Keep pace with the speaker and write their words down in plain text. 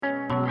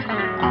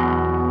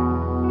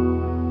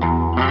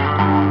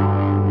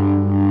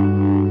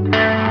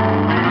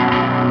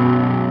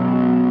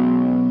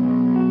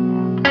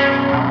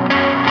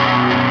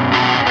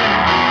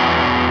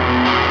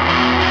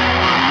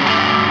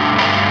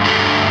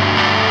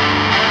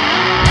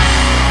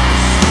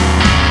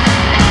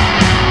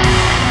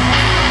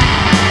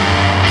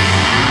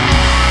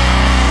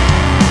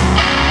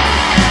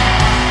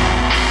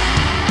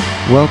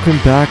Welcome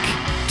back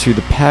to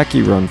the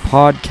Packy Run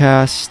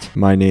podcast.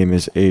 My name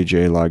is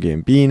AJ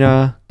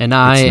Lagambina. And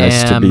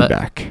it's nice to be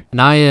back. And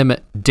I am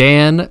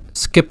Dan,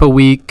 skip a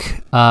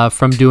week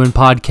from doing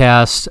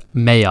podcast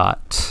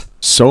Mayot.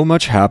 So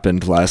much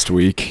happened last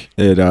week.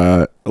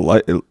 My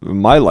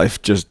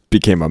life just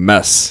became a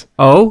mess.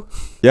 Oh?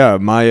 Yeah,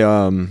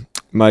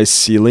 my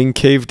ceiling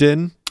caved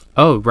in.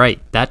 Oh, right.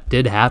 That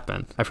did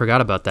happen. I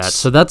forgot about that.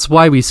 So that's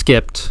why we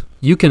skipped.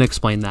 You can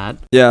explain that.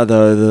 Yeah,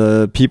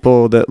 the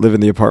people that live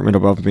in the apartment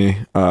above me,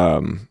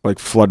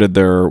 flooded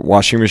their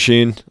washing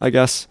machine, I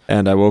guess.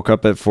 And I woke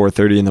up at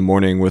 4:30 in the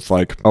morning with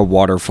like a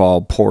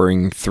waterfall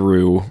pouring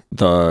through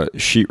the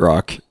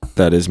sheetrock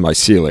that is my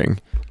ceiling.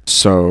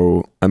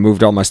 So I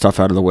moved all my stuff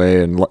out of the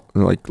way, and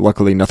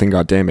luckily nothing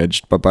got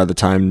damaged. But by the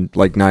time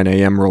 9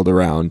 a.m. rolled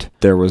around,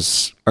 there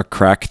was a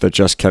crack that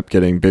just kept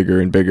getting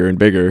bigger and bigger and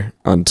bigger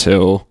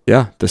until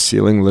the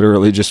ceiling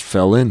literally just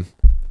fell in.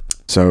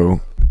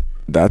 So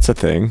that's a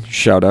thing.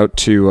 Shout out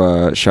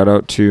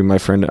to my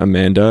friend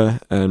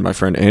Amanda and my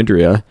friend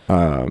Andrea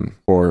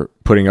for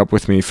putting up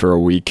with me for a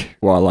week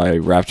while I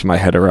wrapped my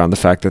head around the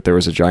fact that there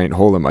was a giant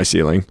hole in my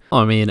ceiling.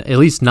 I mean, at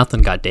least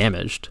nothing got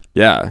damaged.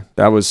 Yeah,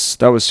 that was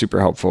super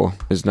helpful.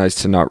 It's nice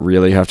to not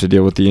really have to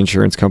deal with the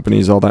insurance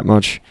companies all that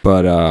much.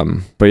 But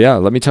yeah,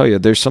 let me tell you,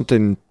 there's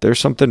something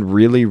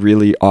really,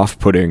 really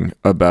off-putting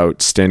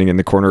about standing in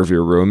the corner of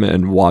your room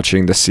and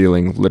watching the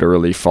ceiling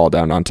literally fall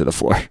down onto the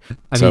floor.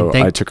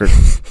 I took her.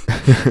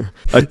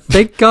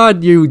 Thank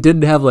God you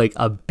didn't have like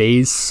a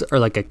bass or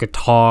like a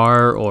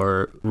guitar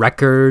or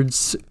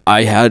records.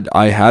 I had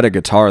a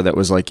guitar that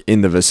was like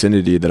in the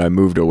vicinity that I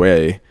moved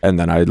away, and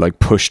then I like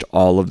pushed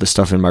all of the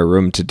stuff in my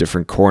room to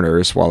different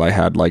corners while I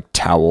had like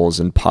towels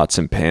and pots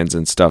and pans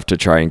and stuff to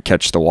try and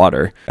catch the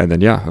water. And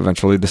then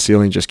eventually the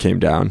ceiling just came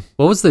down.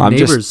 What was the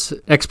neighbor's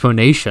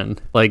explanation?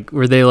 Like,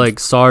 were they like,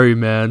 "Sorry,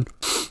 man.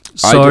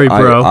 Sorry,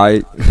 bro"?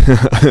 I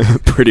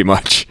pretty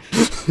much.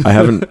 I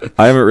haven't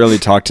really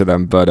talked to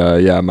them, but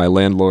my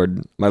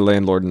landlord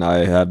and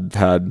I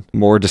had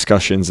more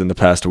discussions in the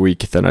past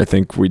week than I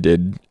think we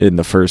did in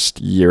the first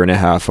year and a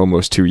half,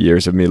 almost 2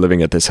 years of me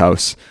living at this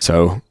house.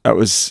 So that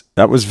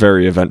was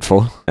very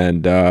eventful.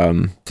 And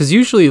because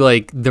usually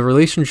like the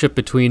relationship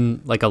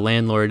between like a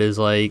landlord is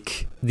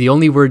like the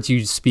only words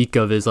you speak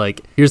of is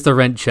like, "Here's the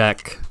rent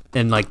check."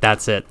 And like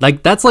that's it.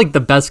 Like that's like the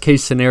best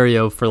case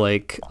scenario for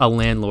like a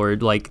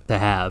landlord like to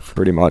have.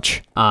 Pretty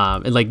much.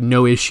 And like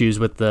no issues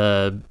with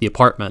the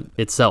apartment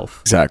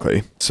itself.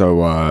 Exactly.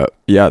 So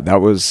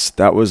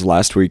that was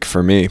last week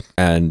for me.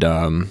 And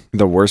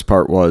the worst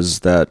part was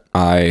that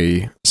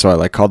I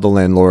called the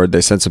landlord.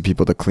 They sent some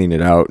people to clean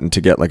it out and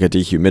to get like a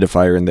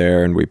dehumidifier in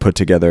there, and we put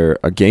together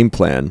a game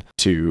plan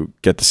to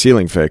get the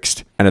ceiling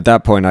fixed. And at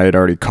that point I had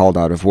already called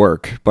out of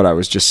work, but I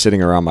was just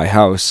sitting around my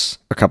house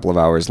a couple of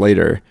hours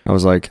later. I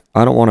was like,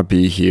 I don't want to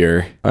be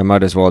here. I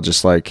might as well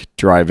just like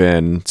drive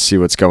in, see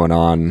what's going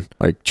on,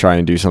 like try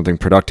and do something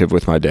productive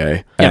with my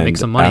day. Yeah, and make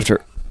some money.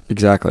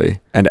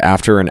 Exactly. And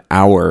after an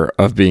hour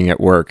of being at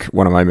work,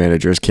 one of my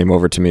managers came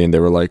over to me and they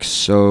were like,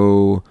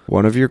 "So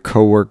one of your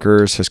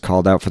coworkers has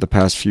called out for the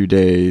past few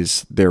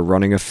days. They're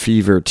running a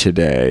fever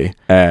today,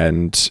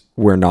 and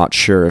we're not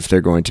sure if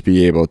they're going to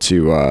be able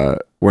to,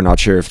 we're not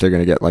sure if they're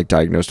going to get like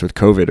diagnosed with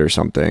COVID or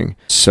something.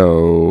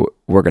 So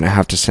we're going to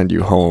have to send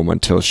you home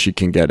until she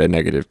can get a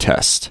negative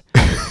test."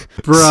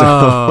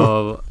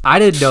 Bro, I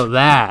didn't know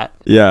that.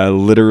 Yeah,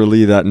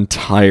 literally that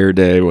entire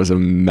day was a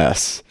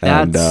mess.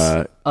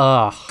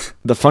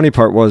 The funny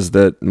part was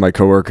that my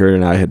coworker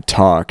and I had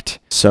talked.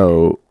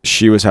 So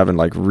she was having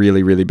like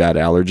really, really bad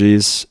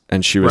allergies,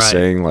 and she was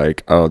saying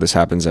like, "Oh, this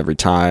happens every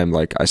time.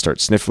 Like I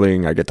start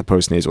sniffling, I get the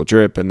postnasal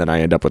drip, and then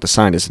I end up with a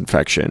sinus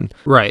infection."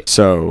 Right.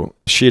 So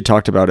she had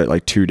talked about it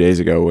like 2 days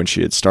ago when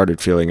she had started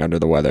feeling under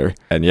the weather,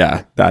 and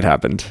that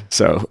happened.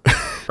 So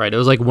right, it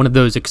was like one of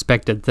those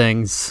expected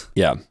things.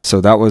 Yeah. So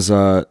that was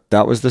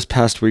this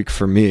past week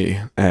for me,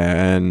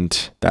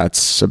 and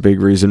that's a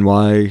big reason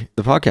why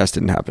the podcast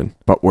didn't happen.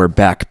 But we're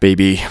back,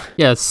 baby.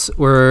 Yes,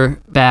 we're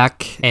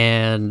back,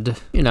 and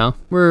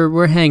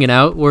we're hanging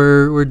out.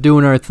 We're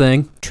doing our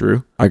thing.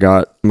 True. I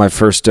got my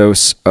first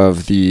dose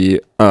of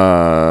the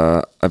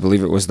I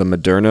believe it was the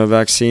Moderna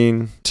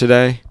vaccine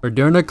today.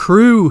 Moderna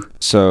crew.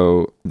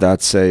 So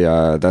that's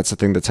a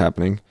thing that's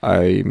happening.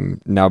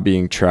 I'm now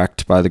being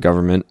tracked by the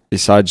government,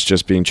 besides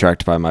just being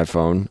tracked by my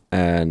phone,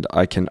 and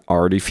I can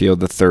already feel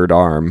the third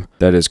arm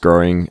that is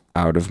growing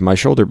out of my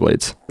shoulder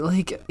blades.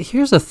 Like,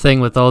 here's the thing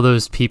with all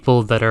those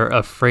people that are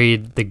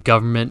afraid the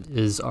government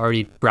is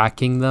already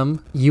tracking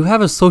them. You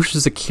have a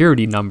social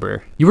security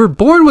number. You were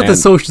born with a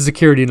social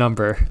security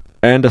number.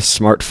 And a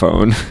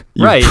smartphone.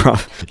 Right.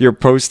 You're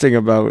posting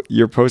about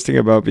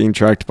being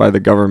tracked by the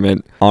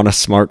government on a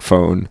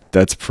smartphone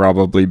that's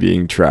probably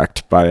being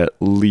tracked by at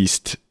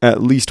least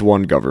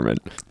one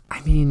government.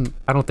 I mean,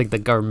 I don't think the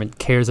government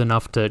cares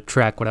enough to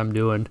track what I'm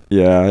doing.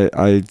 Yeah,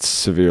 I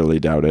severely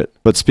doubt it.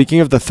 But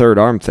speaking of the third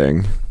arm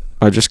thing,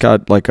 I just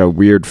got like a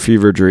weird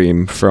fever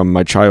dream from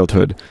my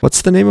childhood.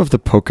 What's the name of the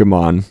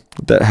Pokemon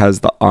that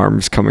has the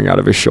arms coming out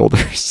of his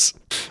shoulders?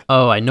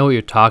 Oh, I know what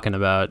you're talking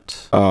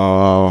about.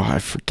 Oh, I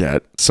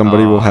forget.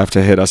 Somebody will have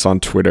to hit us on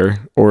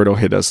Twitter, or it'll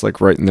hit us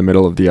like right in the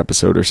middle of the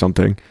episode or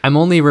something. I'm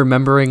only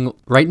remembering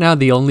right now.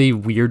 The only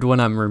weird one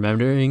I'm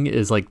remembering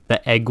is like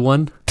the egg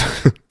one.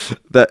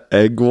 The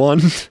egg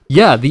one?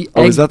 Yeah, the egg.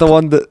 Oh, is that the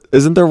one that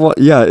isn't there one?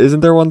 Yeah,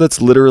 isn't there one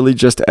that's literally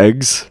just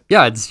eggs?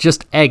 Yeah, it's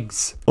just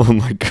eggs. Oh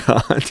my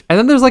god. And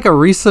then there's like a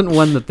recent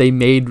one that they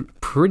made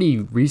pretty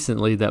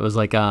recently that was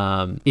like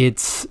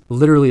it's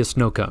literally a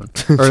snow cone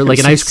or like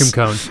an ice cream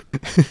cone.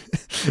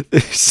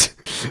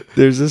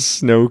 There's a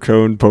snow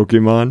cone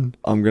Pokemon.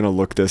 I'm gonna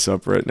look this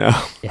up right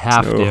now. You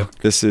have to.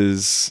 This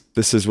is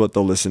what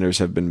the listeners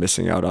have been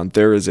missing out on.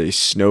 There is a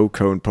snow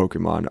cone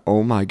Pokemon.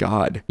 Oh my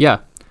god. Yeah.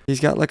 He's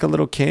got like a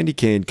little candy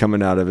cane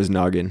coming out of his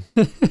noggin.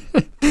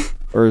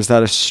 Or is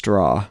that a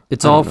straw?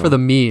 It's all for the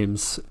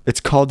memes.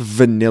 It's called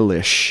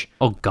Vanillish.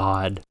 Oh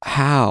god.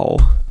 How?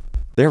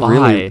 They're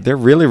Why?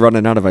 really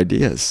running out of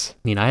ideas.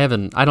 I mean, I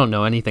don't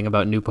know anything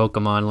about new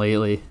Pokemon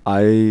lately.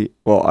 I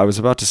was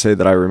about to say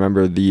that I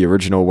remember the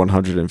original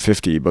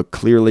 150, but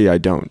clearly I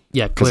don't.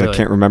 Yeah, because clearly. I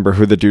can't remember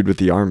who the dude with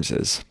the arms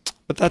is.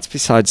 But that's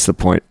besides the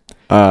point.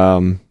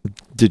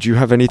 Did you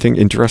have anything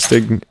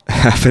interesting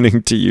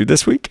happening to you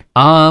this week?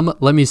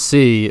 Let me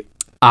see.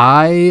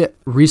 I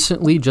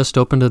recently just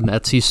opened an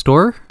Etsy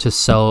store to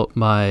sell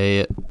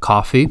my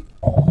coffee.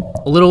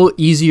 A little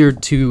easier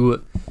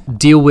to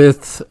deal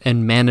with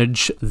and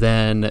manage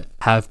than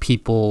have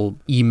people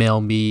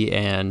email me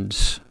and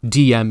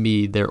DM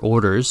me their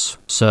orders.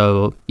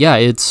 So yeah,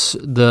 it's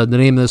the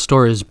name of the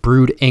store is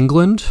Brewed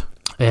England.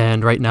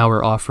 And right now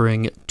we're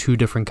offering 2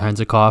 different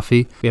kinds of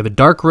coffee. We have a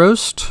dark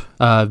roast,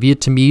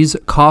 Vietnamese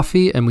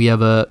coffee, and we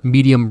have a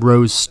medium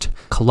roast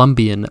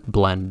Colombian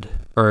blend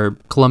or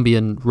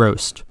Colombian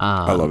roast.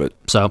 I love it.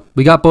 So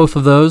we got both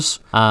of those.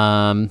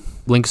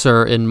 Links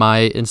are in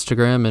my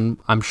Instagram, and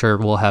I'm sure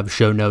we'll have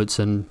show notes,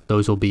 and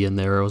those will be in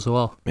there as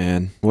well.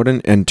 Man, what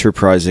an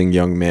enterprising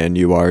young man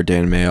you are,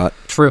 Dan Mayotte.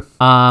 True.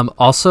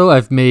 Also,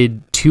 I've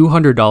made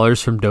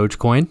 $200 from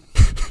Dogecoin.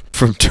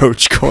 From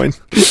Dogecoin?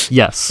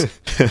 Yes.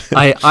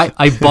 I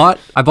bought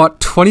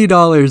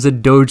 $20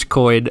 in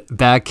Dogecoin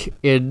back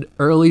in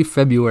early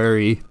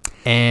February,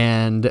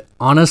 and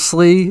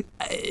honestly,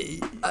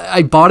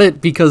 I bought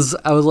it because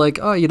I was like,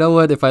 oh, you know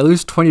what? If I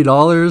lose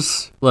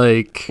 $20,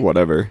 like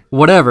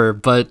whatever.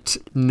 But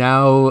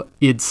now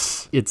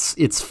it's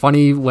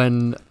funny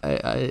when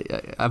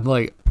I'm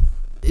like,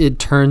 it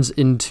turns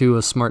into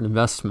a smart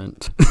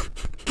investment.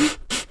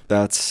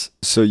 That's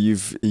so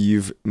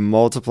you've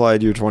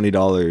multiplied your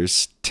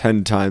 $20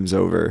 10 times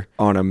over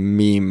on a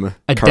meme.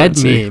 Dead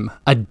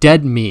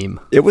meme.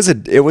 It was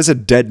a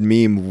dead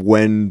meme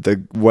when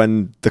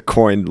the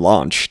coin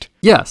launched.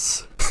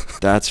 Yes.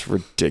 That's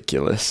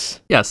ridiculous.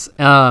 Yes.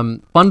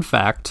 Fun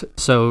fact.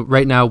 So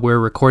right now we're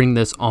recording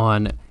this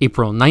on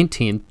April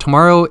 19th.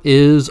 Tomorrow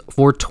is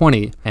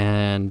 420,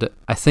 and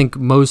I think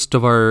most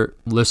of our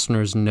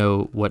listeners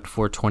know what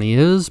 420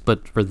 is,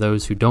 but for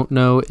those who don't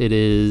know, it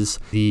is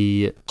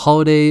the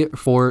holiday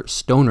for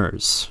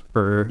stoners,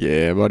 for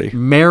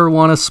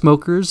marijuana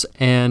smokers,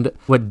 and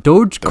what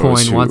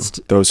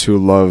Dogecoin those who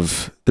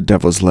love the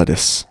devil's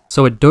lettuce.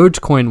 So what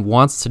Dogecoin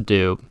wants to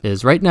do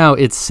is right now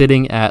it's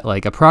sitting at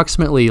like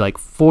approximately like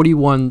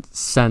 41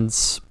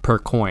 cents per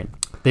coin.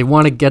 They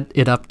want to get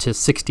it up to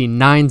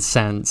 69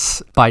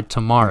 cents by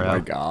tomorrow. Oh my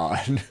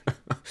god.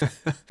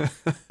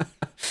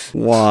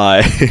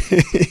 Why?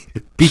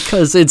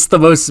 Because it's the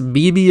most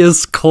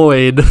memeiest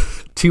coin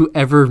to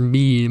ever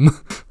meme.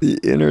 The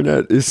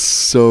internet is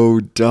so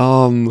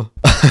dumb.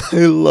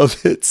 I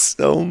love it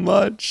so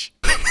much.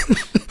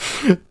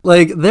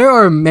 Like, there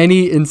are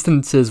many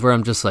instances where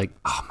I'm just like,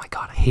 oh my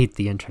god, I hate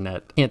the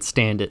internet. Can't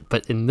stand it.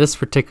 But in this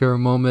particular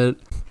moment...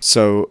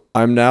 So,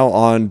 I'm now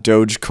on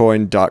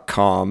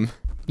Dogecoin.com.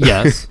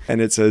 Yes.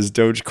 And it says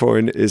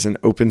Dogecoin is an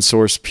open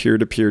source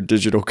peer-to-peer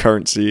digital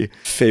currency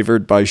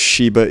favored by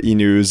Shiba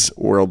Inus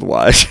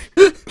worldwide.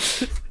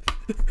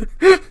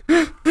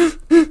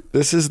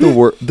 This is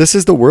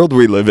the world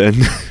we live in.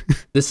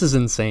 This is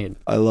insane.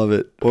 I love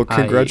it. Well,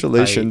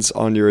 congratulations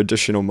on your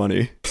additional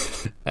money.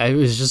 I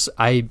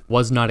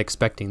was not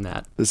expecting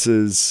that. This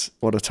is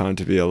what a time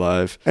to be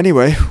alive.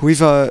 Anyway, we've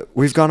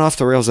gone off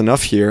the rails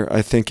enough here.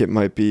 I think it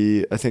might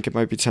be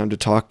time to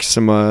talk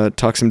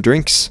some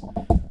drinks.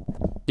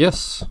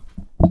 Yes.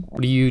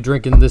 What are you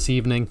drinking this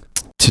evening?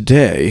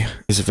 Today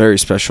is a very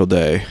special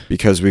day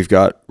because we've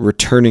got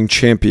returning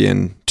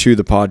champion to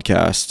the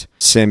podcast,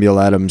 Samuel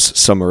Adams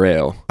Summer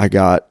Ale. I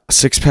got a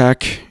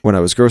 6-pack when I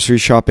was grocery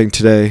shopping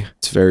today.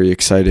 It's very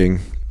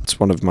exciting. It's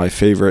one of my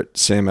favorite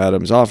Sam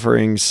Adams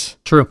offerings.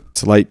 True.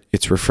 It's light,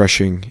 it's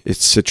refreshing,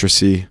 it's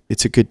citrusy.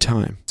 It's a good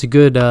time. It's a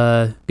good,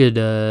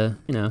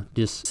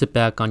 just sit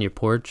back on your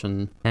porch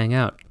and hang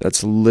out.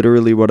 That's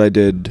literally what I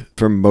did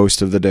for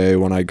most of the day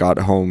when I got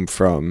home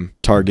from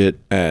Target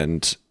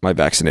and my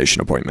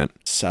vaccination appointment.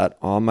 Sat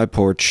on my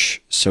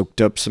porch, soaked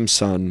up some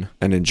sun,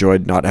 and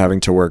enjoyed not having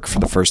to work for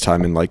the first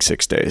time in like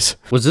 6 days.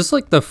 Was this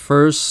like the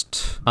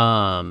first,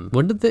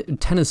 when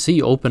did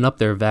Tennessee open up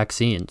their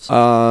vaccines?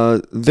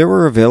 There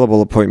were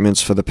available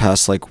appointments for the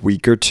past like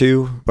week or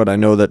two, but I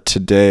know that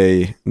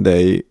today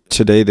they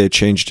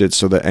changed it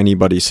so that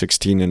anybody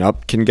 16 and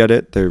up can get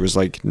it. There was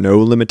like no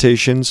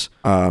limitations,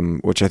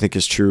 which I think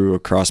is true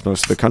across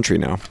most of the country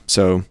now.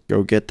 So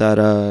go get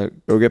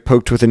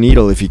poked with a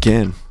needle if you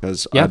can,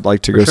 because I'd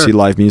like to go see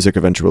live music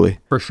eventually.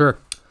 For sure.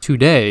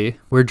 Today,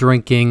 we're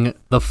drinking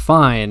the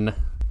fine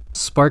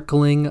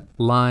sparkling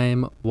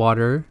lime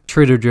water,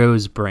 Trader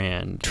Joe's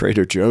brand.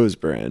 Trader Joe's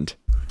brand.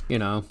 You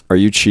know. Are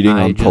you cheating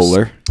on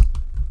Polar?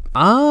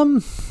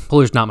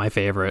 Polar's not my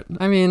favorite.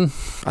 I mean,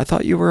 I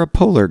thought you were a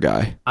Polar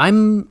guy.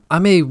 I'm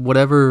a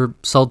whatever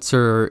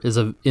seltzer is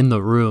in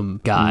the room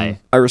guy.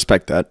 I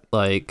respect that.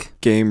 Like,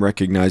 game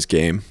recognized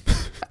game.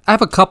 I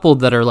have a couple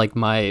that are like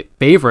my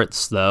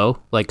favorites though.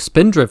 Like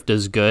Spindrift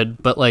is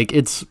good, but like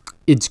it's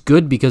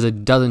good because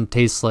it doesn't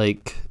taste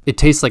like, it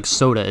tastes like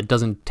soda. It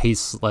doesn't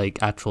taste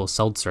like actual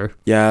seltzer.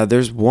 Yeah,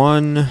 there's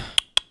one.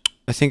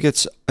 I think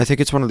it's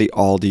one of the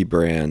Aldi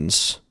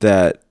brands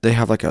that they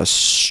have like I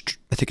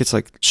think it's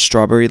like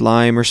strawberry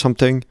lime or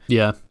something.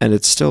 Yeah. And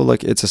it's still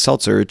like, it's a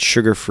seltzer. It's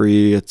sugar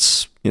free.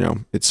 It's,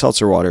 it's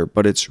seltzer water,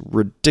 but it's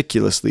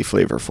ridiculously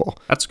flavorful.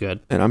 That's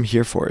good. And I'm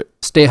here for it.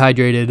 Stay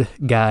hydrated,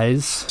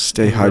 guys.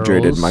 Stay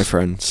hydrated, my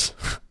friends.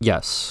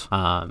 Yes.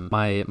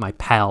 My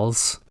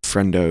pals.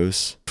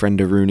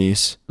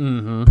 Friendaroonies.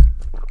 Mm-hmm.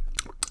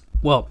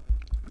 Well,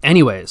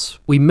 anyways,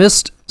 we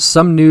missed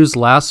some news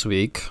last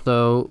week,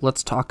 so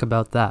let's talk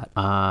about that.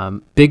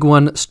 Big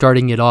one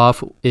starting it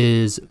off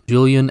is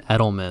Julian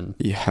Edelman.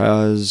 He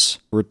has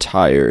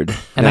retired.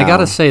 And now, I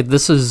gotta say,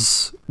 this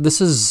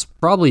is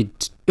probably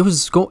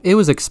it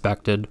was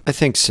expected. I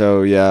think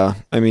so, yeah.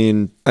 I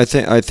mean, I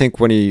think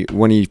when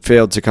he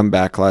failed to come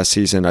back last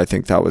season, I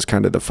think that was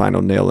kind of the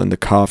final nail in the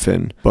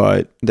coffin.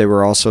 But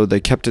they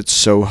kept it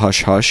so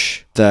hush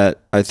hush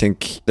that I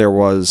think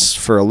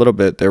for a little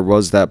bit there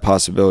was that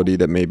possibility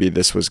that maybe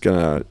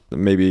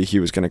he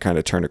was gonna kind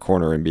of turn a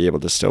corner and be able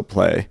to still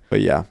play.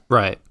 But yeah,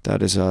 right.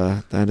 That is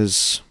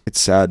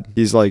it's sad.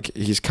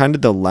 He's kind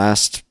of the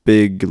last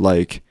big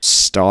like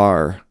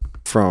star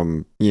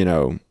from,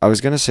 I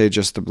was going to say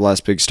just the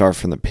last big star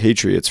from the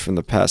Patriots from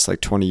the past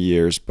like 20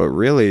 years, but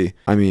really,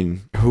 I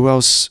mean, who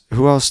else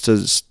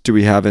do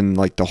we have in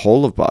like the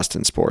whole of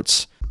Boston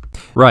sports?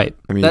 Right.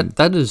 I mean,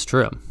 that is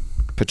true.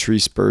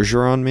 Patrice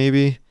Bergeron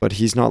maybe, but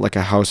he's not like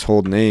a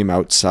household name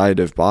outside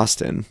of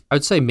Boston. I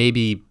would say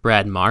maybe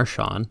Brad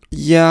Marchand.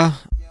 Yeah.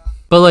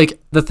 But like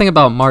the thing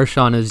about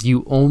Marchand is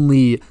you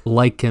only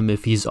like him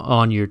if he's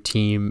on your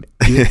team.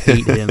 You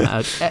hate him.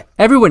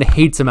 Everyone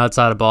hates him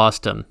outside of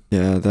Boston.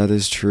 Yeah, that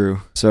is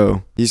true.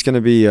 So he's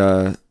gonna be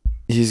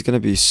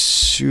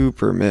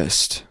super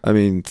missed. I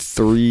mean,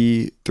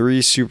 three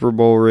Super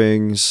Bowl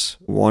rings,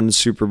 1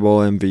 Super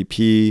Bowl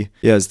MVP.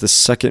 He has the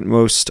second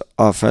most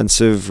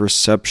offensive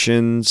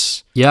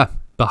receptions. Yeah.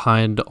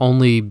 Behind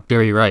only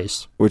Jerry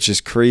Rice, which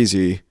is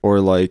crazy. Or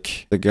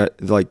like the guy,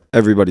 like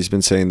everybody's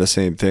been saying the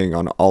same thing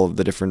on all of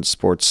the different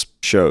sports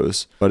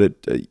shows, but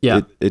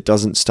it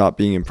doesn't stop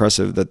being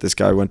impressive that this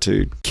guy went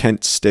to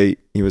Kent State.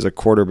 He was a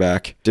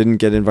quarterback, didn't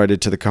get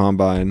invited to the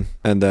combine,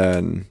 and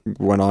then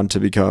went on to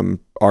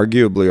become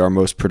arguably our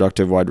most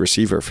productive wide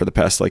receiver for the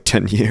past like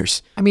 10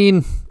 years. I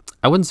mean,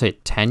 I wouldn't say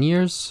 10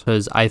 years,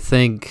 because I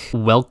think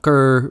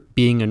Welker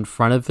being in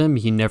front of him,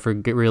 he never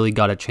really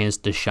got a chance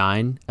to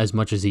shine as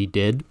much as he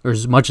did, or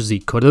as much as he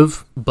could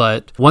have.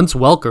 But once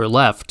Welker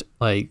left,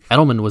 like,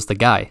 Edelman was the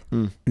guy.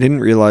 I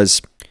didn't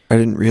realize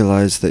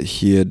that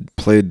he had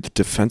played the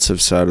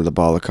defensive side of the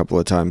ball a couple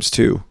of times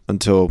too,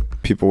 until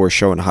people were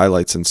showing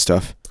highlights and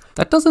stuff.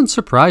 That doesn't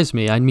surprise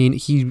me. I mean,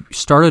 he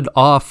started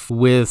off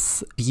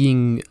with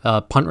being a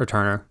punt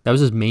returner. That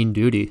was his main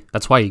duty.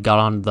 That's why he got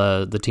on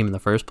the team in the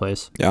first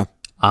place. Yeah.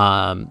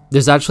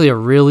 There's actually a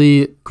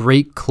really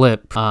great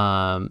clip.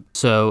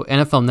 So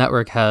NFL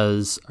Network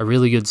has a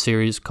really good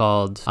series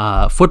called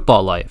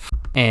Football Life.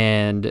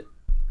 And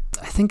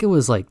I think it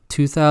was like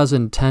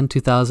 2010,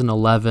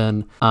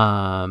 2011.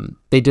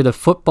 They did a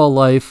Football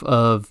Life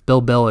of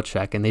Bill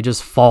Belichick, and they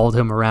just followed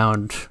him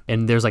around.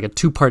 And there's like a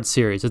 2-part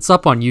series. It's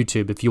up on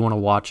YouTube if you want to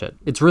watch it.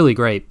 It's really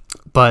great.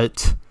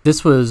 But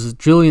this was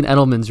Julian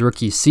Edelman's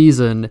rookie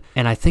season,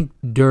 and I think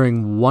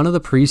during one of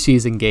the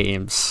preseason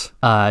games,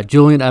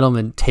 Julian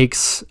Edelman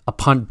takes a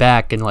punt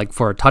back and like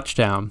for a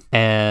touchdown,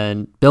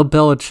 and Bill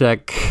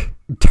Belichick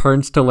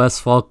turns to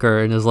Wes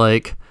Welker and is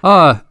like,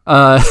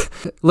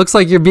 looks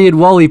like you're being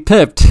Wally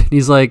pipped. And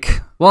he's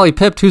like, Wally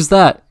Pipp, who's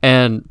that?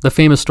 And the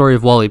famous story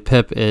of Wally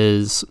Pipp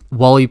is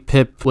Wally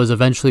Pipp was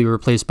eventually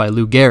replaced by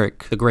Lou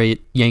Gehrig, the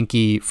great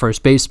Yankee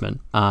first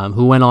baseman,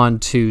 who went on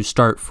to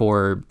start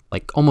for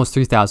like almost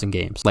 3,000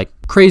 games. Like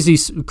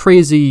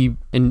crazy,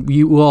 and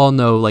you all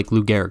know like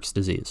Lou Gehrig's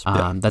disease.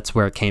 That's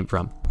where it came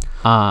from.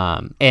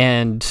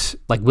 And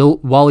like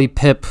Wally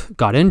Pipp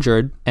got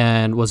injured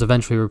and was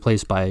eventually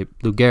replaced by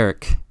Lou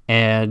Gehrig.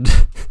 And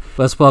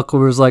Wes Welker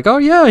was like, oh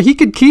yeah, he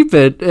could keep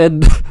it.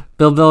 And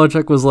Bill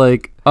Belichick was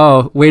like,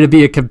 oh, way to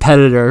be a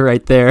competitor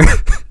right there.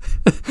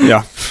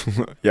 Yeah.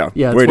 Yeah.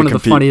 It's one of the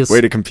funniest.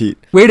 Way to compete.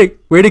 Way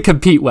to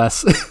compete,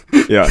 Wes.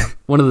 Yeah.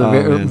 One of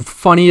the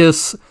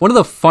funniest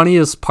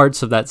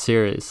parts of that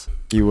series.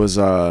 He was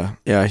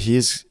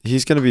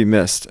he's gonna be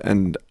missed,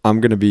 and I'm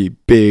gonna be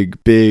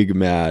big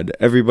mad.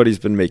 Everybody's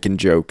been making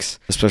jokes,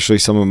 especially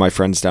some of my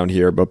friends down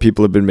here, but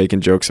people have been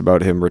making jokes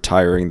about him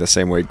retiring the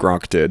same way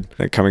Gronk did,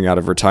 and coming out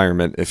of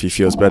retirement if he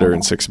feels better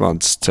in 6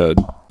 months to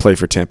play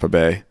for Tampa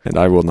Bay, and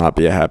I will not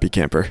be a happy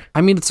camper.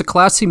 I mean, it's a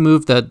classy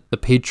move that the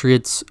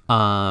Patriots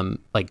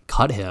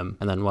cut him,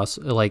 and then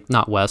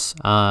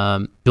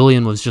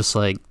Julian was just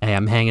like, hey,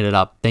 I'm hanging it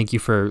up. Thank you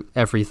for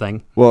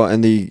everything. Well,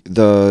 and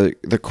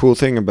the cool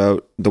thing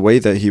about the way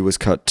that he was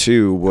cut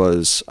too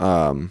was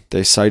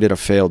they cited a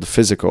failed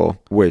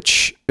physical,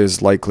 which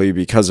is likely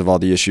because of all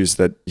the issues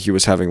that he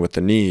was having with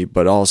the knee,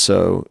 but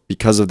also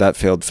because of that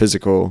failed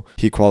physical,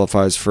 he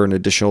qualifies for an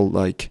additional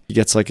he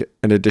gets like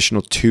an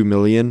additional $2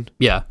 million.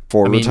 Yeah.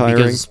 For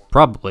retiring.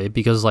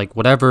 Because like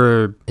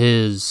whatever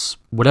was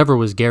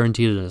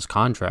guaranteed in his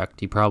contract,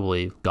 he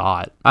probably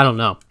got. I don't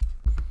know.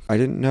 I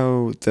didn't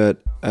know that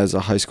as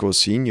a high school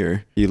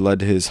senior, he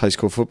led his high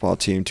school football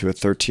team to a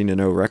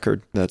 13-0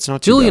 record. That's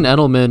not too bad.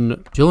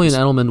 Julian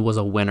Edelman was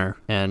a winner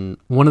and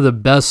one of the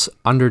best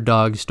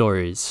underdog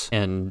stories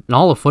in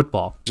all of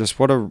football. Just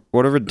what a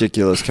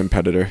ridiculous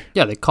competitor.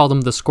 Yeah, they called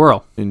him the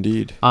Squirrel.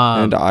 Indeed.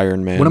 And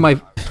Iron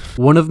Man.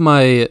 One of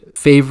my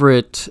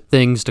favorite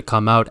things to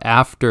come out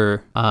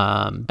after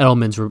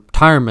Edelman's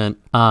retirement,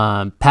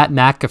 Pat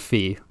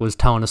McAfee was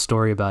telling a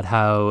story about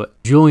how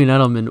Julian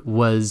Edelman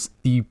was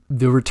the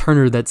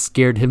returner that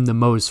scared him the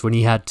most when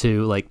he had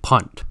to like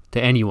punt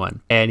to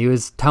anyone. And he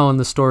was telling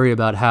the story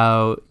about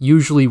how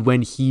usually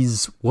when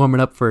he's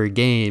warming up for a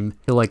game,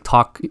 he'll like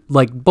talk,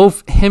 like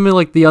both him and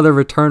like the other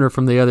returner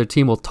from the other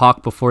team will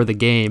talk before the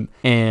game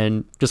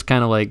and just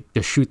kind of like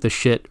just shoot the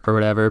shit or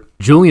whatever.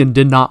 Julian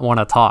did not want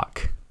to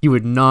talk. He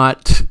would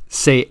not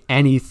say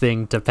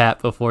anything to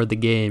Pat before the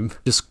game.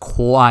 Just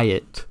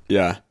quiet.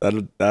 Yeah,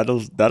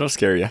 that'll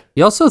scare you.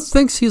 He also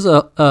thinks he's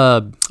a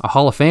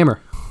Hall of Famer.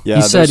 Yeah,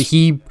 he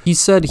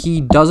said he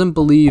doesn't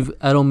believe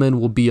Edelman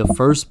will be a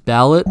first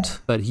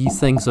ballot, but he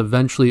thinks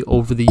eventually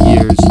over the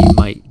years he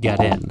might get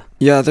in.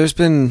 Yeah, there's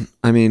been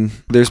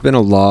a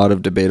lot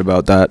of debate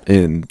about that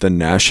in the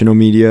national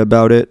media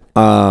about it.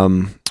 I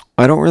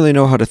don't really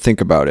know how to think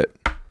about it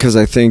because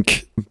I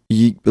think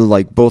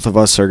both of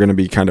us are going to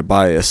be kind of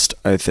biased,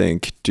 I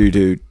think, due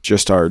to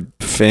just our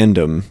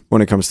fandom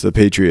when it comes to the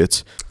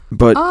Patriots.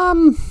 But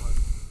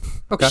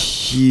okay.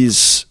 He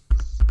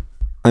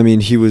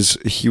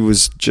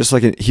was just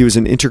like he was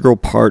an integral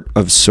part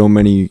of so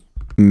many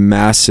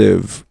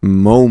massive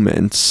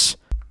moments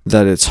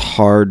that it's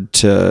hard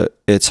to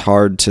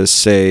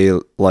say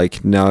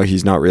like no,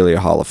 he's not really a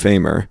Hall of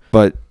Famer.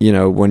 But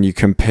when you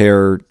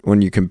compare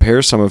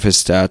some of his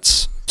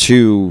stats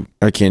to,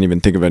 I can't even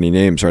think of any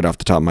names right off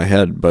the top of my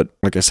head, but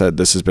like I said,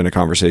 this has been a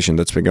conversation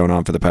that's been going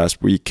on for the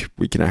past week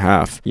and a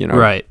half.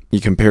 Right. You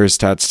compare his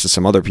stats to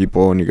some other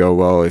people and you go,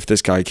 well, if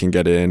this guy can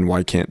get in,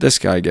 why can't this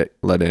guy get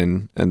let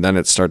in? And then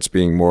it starts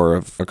being more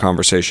of a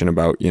conversation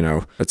about,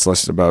 it's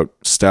less about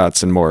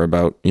stats and more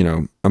about,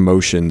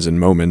 emotions and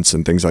moments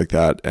and things like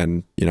that.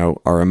 And,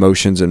 are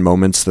emotions and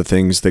moments the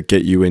things that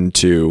get you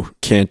into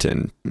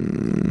Canton?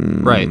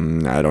 Right.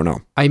 I don't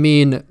know. I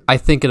mean, I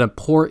think an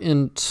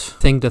important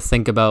thing to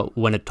think about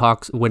when it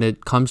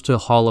comes to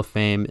Hall of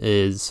Fame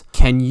is,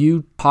 can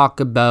you talk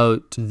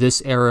about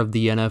this era of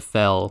the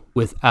NFL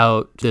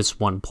without this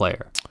one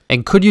player?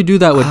 And could you do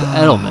that with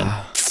Edelman?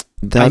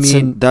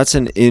 That's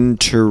an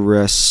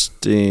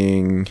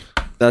interesting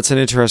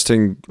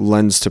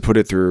lens to put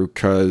it through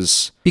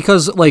because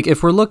like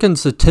if we're looking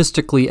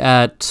statistically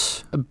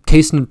at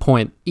case in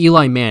point,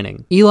 Eli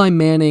Manning,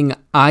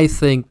 I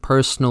think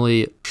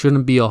personally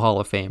shouldn't be a Hall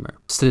of Famer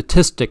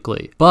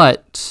statistically,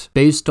 but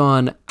based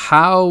on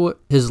how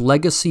his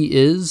legacy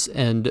is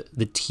and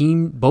the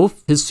team,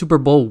 both his Super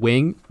Bowl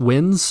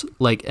wins,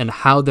 like, and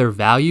how they're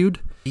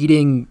valued,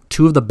 beating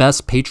two of the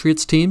best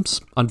Patriots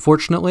teams,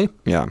 unfortunately.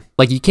 Yeah.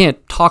 Like, you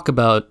can't talk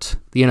about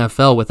the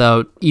NFL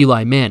without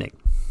Eli Manning.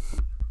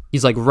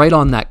 He's like right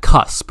on that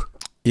cusp.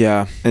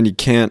 Yeah, and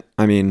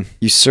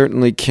you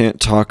certainly can't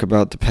talk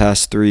about the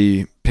past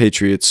 3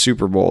 Patriots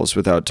Super Bowls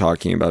without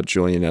talking about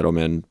Julian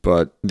Edelman,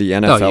 but the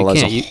NFL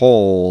as a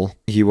whole,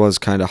 he was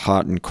kind of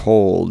hot and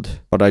cold,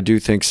 but I do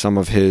think some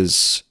of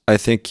his I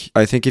think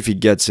if he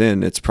gets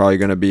in, it's probably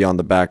going to be on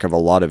the back of a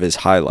lot of his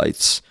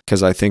highlights,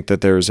 because I think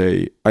that there's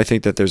a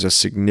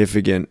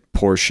significant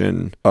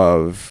portion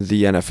of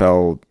the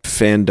NFL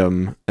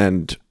fandom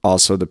and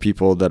also the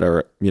people that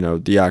are,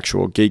 the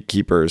actual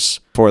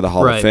gatekeepers for the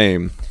Hall of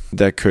Fame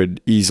that could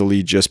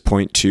easily just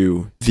point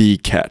to the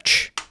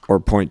catch or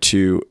point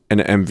to an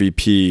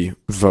MVP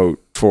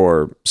vote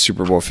for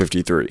Super Bowl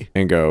 53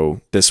 and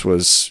go, this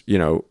was,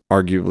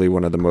 arguably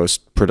one of the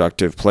most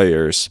productive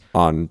players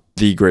on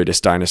the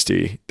greatest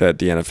dynasty that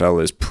the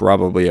NFL is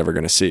probably ever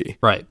going to see.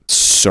 Right.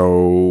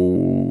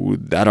 So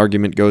that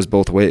argument goes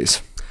both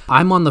ways.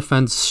 I'm on the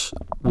fence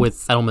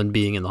with Edelman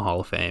being in the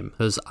Hall of Fame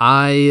because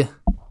I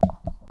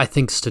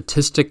think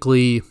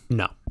statistically,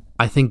 no.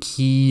 I think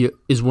he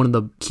is one of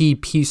the key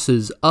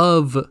pieces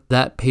of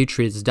that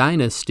Patriots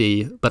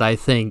dynasty, but I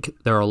think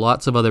there are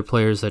lots of other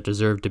players that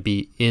deserve to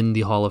be in the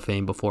Hall of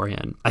Fame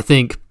beforehand. I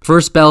think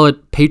first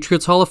ballot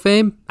Patriots Hall of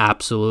Fame,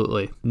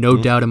 absolutely. No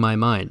doubt in my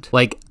mind.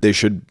 Like they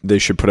should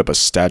put up a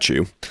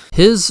statue.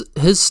 His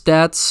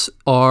stats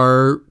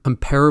are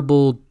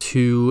comparable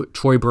to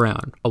Troy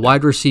Brown, a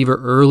wide receiver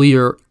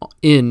earlier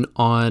in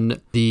on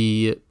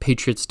the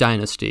Patriots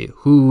dynasty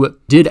who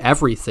did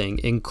everything,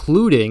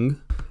 including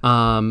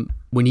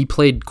when he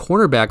played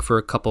cornerback for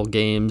a couple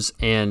games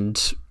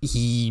and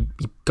he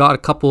got a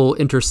couple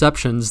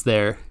interceptions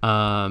there,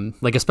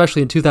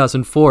 especially in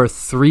 2004,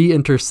 3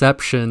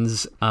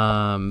 interceptions.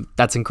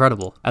 That's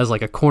incredible as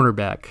like a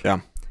cornerback. Yeah.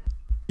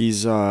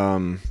 He's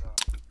also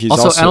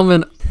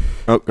Edelman.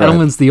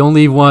 Edelman's the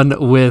only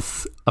one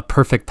with a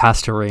perfect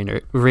passer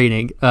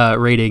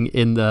rating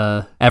in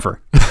the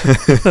ever.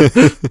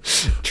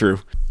 True.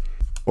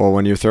 Well,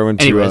 when you're throwing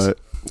to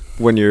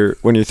when you're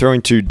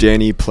throwing to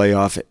Danny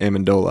Playoff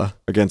Amendola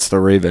against the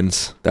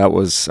Ravens, that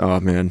was, oh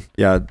man,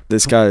 yeah,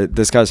 this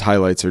guy's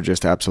highlights are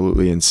just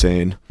absolutely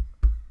insane,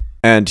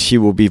 and he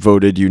will be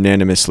voted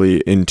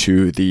unanimously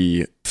into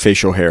the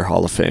Facial Hair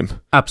Hall of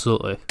Fame.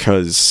 Absolutely,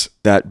 because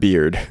that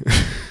beard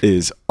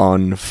is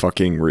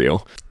unfucking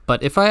real.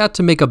 But if I had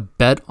to make a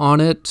bet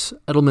on it,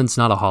 Edelman's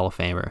not a Hall of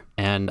Famer.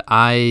 And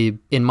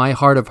in my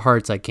heart of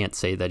hearts, I can't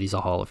say that he's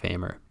a Hall of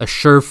Famer. A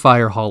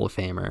surefire Hall of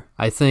Famer.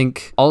 I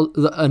think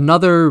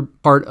another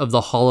part of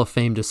the Hall of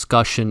Fame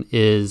discussion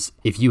is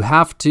if you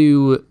have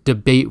to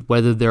debate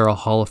whether they're a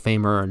Hall of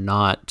Famer or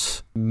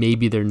not,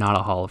 maybe they're not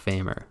a Hall of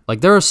Famer.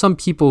 Like there are some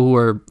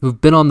people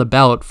who've been on the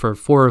ballot for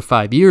 4 or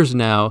 5 years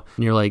now,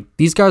 and you're like,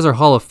 these guys are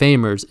Hall of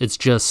Famers. It's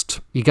just,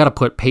 you got to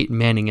put Peyton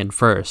Manning in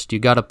first. You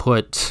got to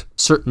put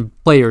certain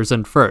players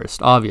in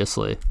first,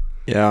 obviously.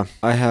 Yeah,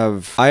 I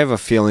have a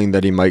feeling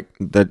that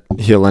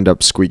he'll end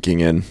up squeaking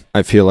in.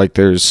 I feel like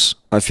there's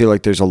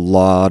a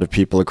lot of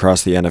people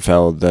across the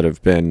NFL that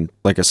have been,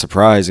 like a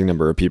surprising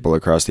number of people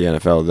across the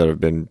NFL that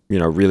have been,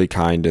 really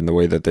kind in the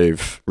way that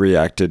they've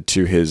reacted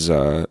to his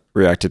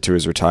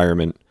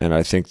retirement. And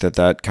I think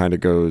that kind of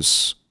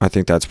goes, I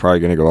think that's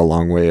probably going to go a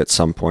long way at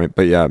some point.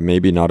 But yeah,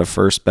 maybe not a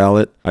first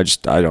ballot. I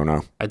don't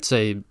know. I'd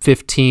say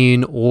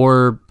 15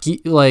 or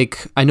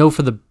I know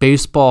for the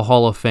Baseball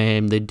Hall of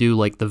Fame, they do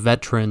like the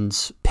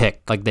veterans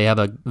pick. Like they have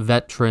a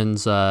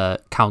veterans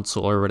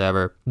council or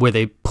whatever where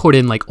they put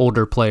in like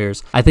older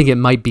players. I think it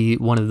might be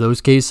one of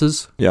those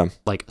cases. Yeah.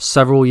 Like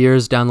several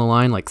years down the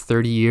line, like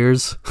 30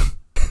 years.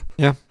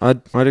 Yeah,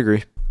 I'd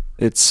agree.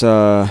 It's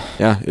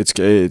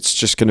it's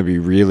just going to be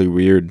really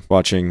weird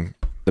watching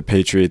the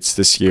Patriots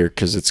this year,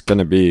 because it's going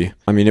to be,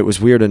 it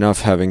was weird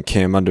enough having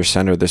Cam under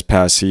center this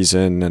past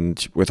season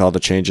and with all the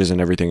changes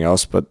and everything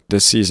else, but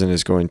this season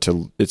it's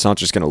not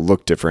just going to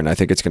look different. I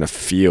think it's going to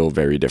feel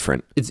very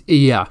different.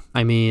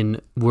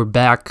 We're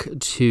back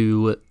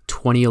to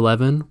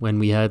 2011 when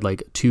we had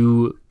like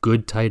 2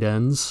 good tight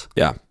ends.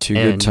 Yeah, 2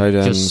 good tight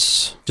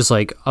ends. Just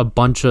like a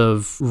bunch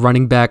of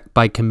running back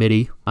by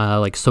committee,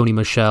 like Sony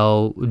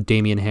Michel,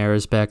 Damian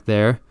Harris back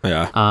there.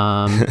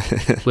 Yeah.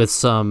 With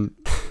some,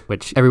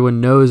 which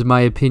everyone knows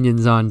my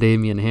opinions on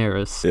Damian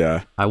Harris.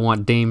 Yeah. I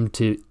want Dame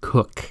to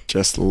cook.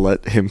 Just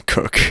let him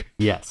cook.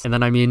 Yes. And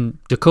then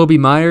Jacoby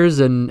Myers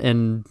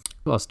and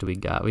who else do we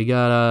got? We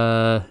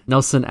got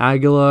Nelson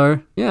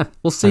Aguilar. Yeah,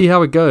 we'll see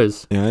how it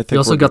goes. Yeah, I think we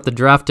also got the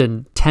draft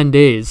in 10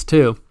 days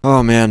too.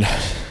 Oh man,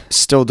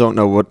 still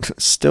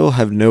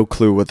have no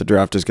clue what the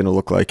draft is going to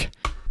look like.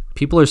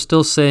 People are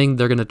still saying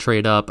they're going to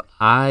trade up.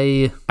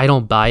 I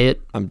don't buy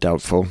it. I'm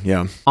doubtful,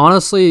 yeah.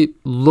 Honestly,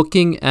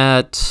 looking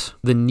at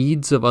the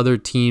needs of other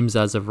teams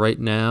as of right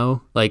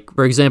now, like,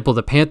 for example,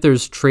 the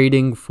Panthers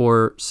trading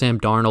for Sam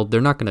Darnold,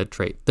 they're not going to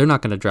trade. They're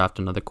not going to draft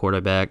another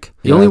quarterback.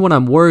 The only one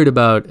I'm worried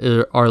about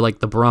are like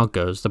the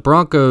Broncos. The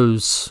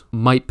Broncos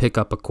might pick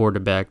up a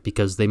quarterback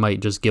because they might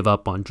just give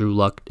up on Drew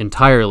Luck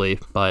entirely,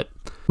 but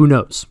who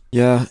knows?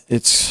 Yeah,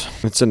 it's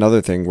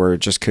another thing where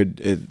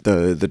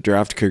the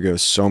draft could go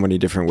so many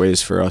different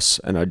ways for us,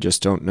 and I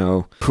just don't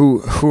know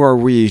who are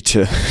we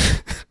to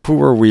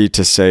who are we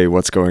to say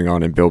what's going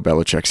on in Bill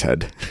Belichick's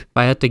head. If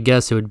I had to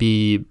guess, it would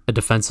be a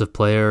defensive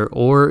player,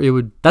 or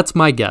that's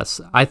my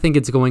guess. I think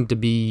it's going to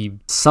be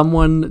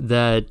someone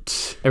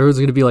that everyone's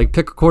going to be like,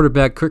 pick a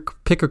quarterback,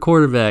 pick a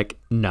quarterback.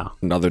 No.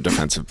 Another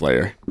defensive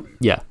player.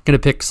 Yeah, going to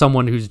pick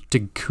someone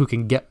who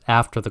can get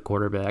after the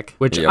quarterback,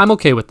 which Yep. I'm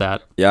okay with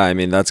that. Yeah, I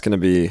mean, that's going to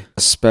be,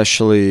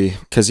 especially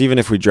because even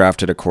if we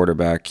drafted a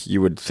quarterback, you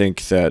would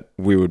think that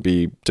we would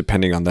be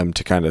depending on them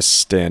to kind of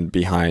stand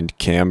behind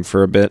Cam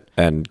for a bit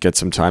and get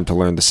some time to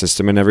learn the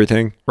system and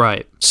everything.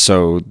 Right.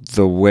 So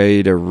the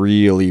way to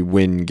really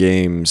win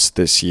games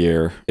this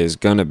year is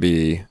going to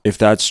be, if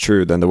that's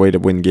true, then the way to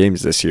win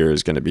games this year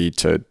is going to be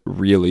to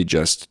really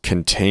just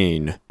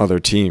contain other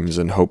teams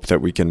and hope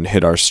that we can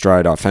hit our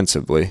stride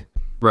offensively.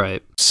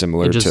 Right.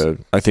 Similar to,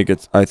 I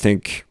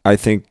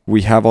think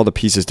we have all the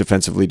pieces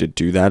defensively to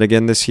do that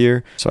again this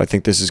year. So I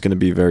think this is going to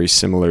be very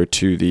similar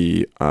to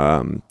the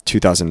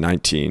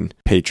 2019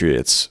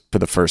 Patriots for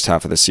the first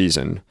half of the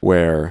season,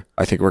 where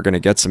I think we're going to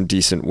get some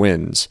decent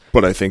wins,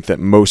 but I think that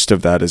most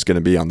of that is going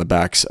to be on the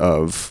backs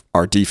of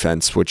our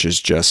defense, which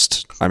is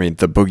just, I mean,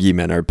 the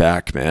boogeymen are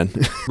back, man.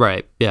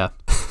 Right. Yeah.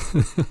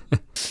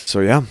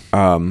 So yeah.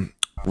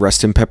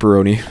 Rest in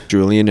pepperoni,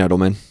 Julian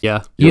Edelman.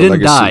 Yeah. He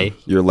didn't die.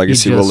 Your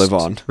legacy will live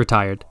on.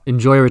 Retired.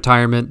 Enjoy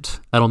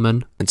retirement,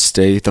 Edelman. And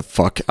stay the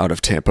fuck out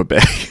of Tampa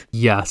Bay.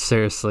 Yeah,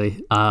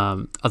 seriously.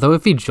 Although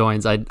if he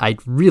joins, I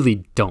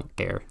really don't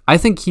care. I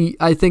think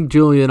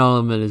Julian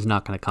Edelman is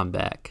not going to come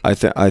back. I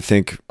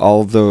think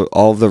all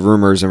the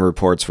rumors and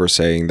reports were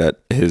saying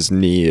that his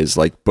knee is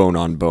like bone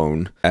on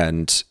bone,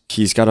 and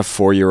he's got a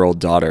 4-year-old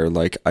daughter.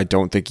 Like, I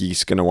don't think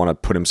he's going to want to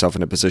put himself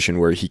in a position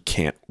where he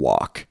can't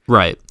walk.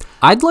 Right.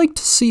 I'd like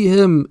to see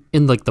him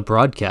in like the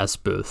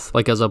broadcast booth,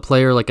 like as a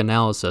player, like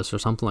analysis or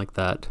something like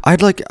that. I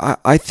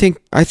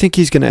think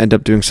he's going to end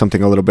up doing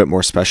something a little bit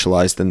more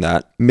specialized than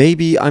that.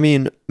 Maybe, I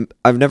mean,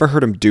 I've never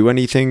heard him do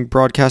anything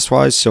broadcast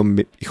wise, so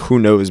who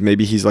knows?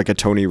 Maybe he's like a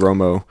Tony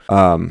Romo,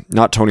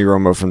 not Tony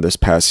Romo from this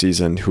past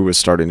season, who was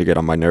starting to get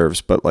on my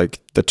nerves, but like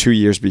the 2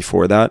 years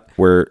before that,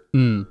 where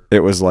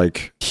it was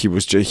like he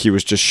was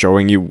just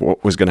showing you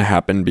what was going to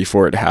happen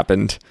before it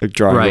happened, like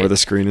drawing over the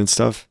screen and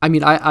stuff. I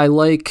mean, I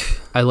like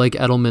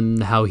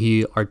Edelman, how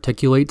he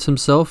articulates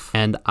himself,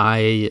 and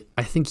I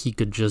think he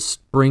could just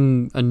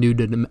bring a new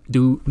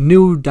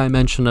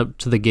dimension up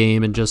to the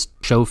game and just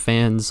show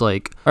fans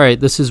like, all right,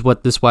 this is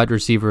what this wide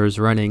receiver is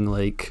running,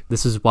 like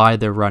this is why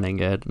they're running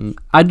it. And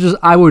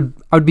I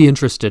would be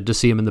interested to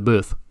see him in the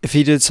booth. If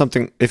he did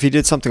something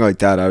like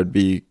that, I would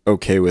be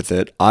okay with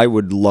it. I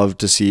would love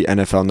to see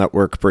NFL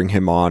Network bring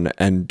him on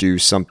and do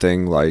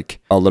something like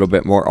a little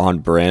bit more on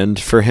brand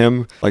for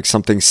him, like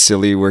something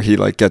silly where he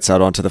like gets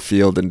out onto the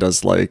field and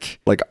does like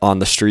on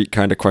the street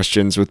kind of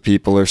questions with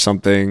people or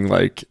something.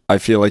 Like, I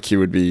feel like he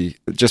would be,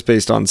 just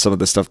based on some of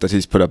the stuff that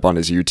he's put up on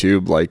his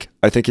YouTube, like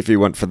I think if he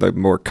went for the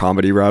more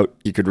comedy route,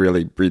 he could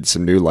really breathe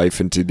some new life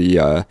into the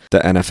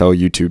NFL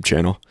YouTube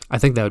channel. I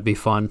think that would be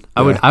fun.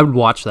 I would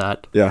watch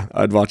that. Yeah,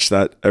 I'd watch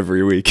that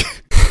every week.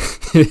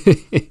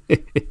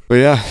 But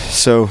yeah,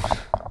 so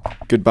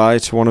goodbye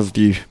to one of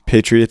the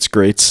Patriots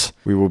greats.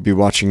 We will be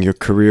watching your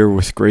career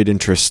with great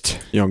interest,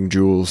 young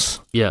Jules.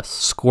 Yes,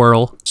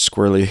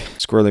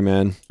 Squirrely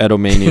man,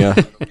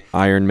 Edomania,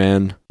 Iron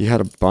Man. He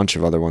had a bunch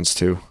of other ones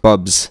too.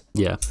 Bubs.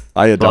 Yeah.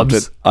 I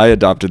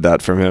adopted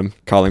that from him,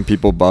 calling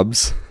people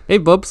Bubs. Hey,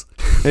 Bubs.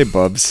 Hey,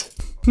 Bubs.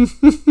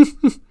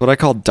 What I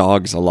call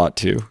dogs a lot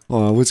too.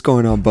 Oh, what's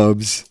going on,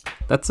 Bubs?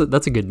 That's a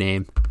good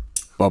name.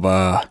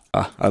 Bubba.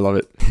 I love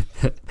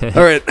it.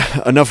 All right,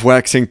 enough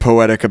waxing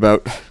poetic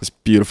about this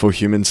beautiful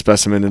human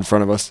specimen in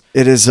front of us.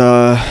 It is,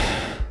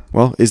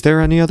 well, is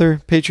there any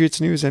other Patriots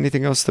news?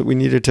 Anything else that we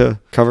needed to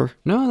cover?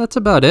 No, that's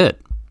about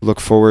it. Look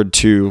forward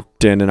to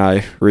Dan and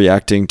I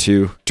reacting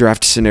to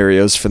draft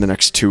scenarios for the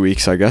next 2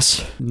 weeks, I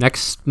guess.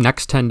 Next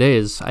 10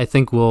 days. I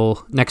think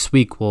next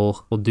week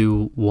we'll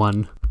do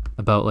one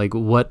about like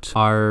what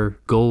our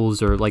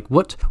goals are, like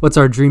what's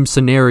our dream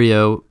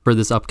scenario for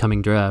this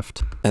upcoming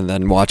draft. And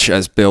then watch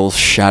as Bill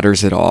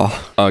shatters it all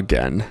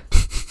again.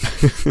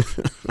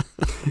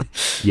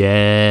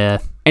 Yeah.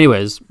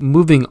 Anyways,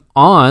 moving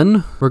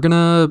on, we're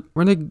gonna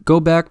go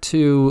back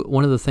to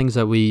one of the things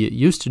that we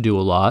used to do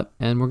a lot,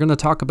 and we're gonna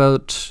talk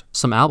about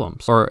some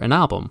albums, or an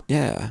album.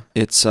 Yeah,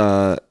 it's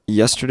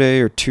yesterday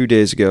or 2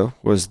 days ago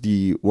was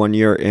the 1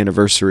 year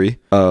anniversary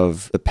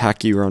of the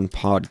Packy Run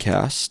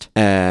podcast,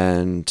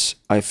 and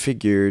I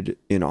figured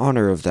in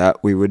honor of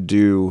that we would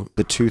do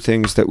the two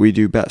things that we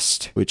do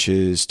best, which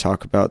is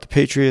talk about the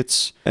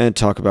Patriots and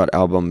talk about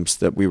albums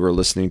that we were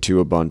listening to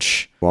a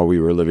bunch while we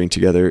were living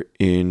together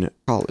in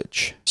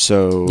college.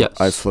 So yes.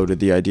 I floated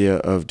the idea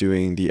of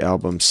doing the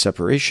album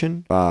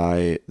Separation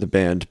by the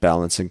band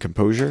Balance and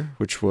Composure,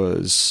 which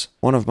was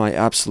one of my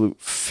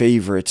absolute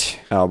favorite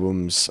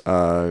albums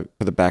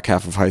for the back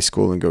half of high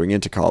school and going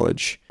into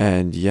college.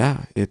 And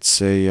yeah,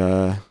 it's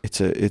a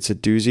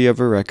doozy of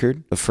a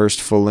record, the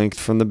first full length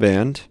from the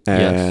band,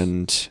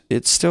 and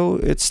it still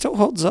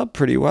holds up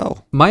pretty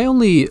well. My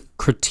only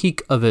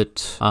critique of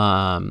it,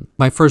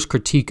 my first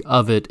critique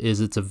of it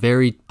is it's a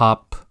very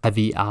pop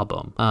heavy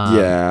album.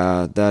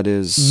 Yeah, that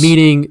is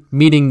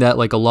meaning that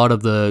like a lot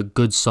of the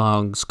good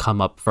songs come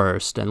up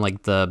first, and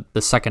like the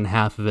second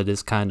half of it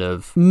is kind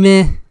of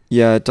meh.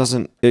 Yeah, it does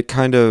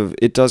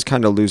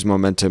kind of lose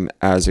momentum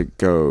as it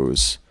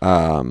goes.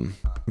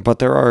 But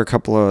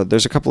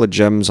there's a couple of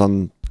gems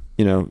on,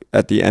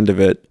 at the end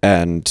of it,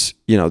 and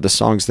the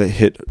songs that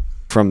hit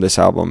from this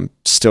album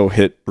still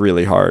hit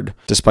really hard,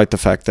 despite the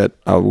fact that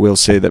I will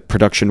say that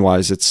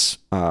production-wise, it's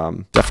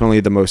definitely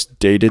the most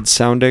dated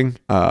sounding.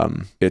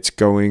 It's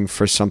going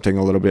for something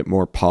a little bit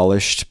more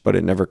polished, but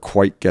it never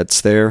quite gets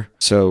there.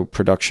 So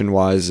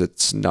production-wise,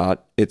 it's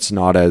not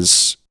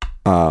as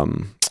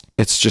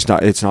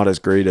it's not as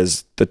great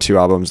as the two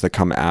albums that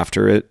come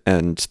after it,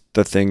 and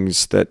the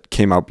things that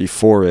came out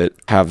before it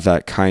have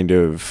that kind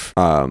of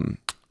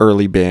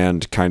early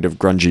band kind of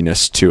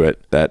grunginess to it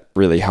that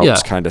really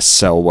helps kind of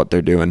sell what they're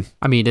doing.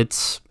 I mean,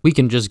 we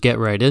can just get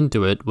right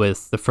into it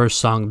with the first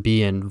song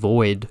being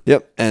Void.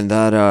 Yep, and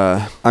that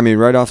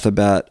right off the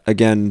bat,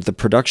 again, the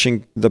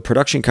production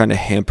kind of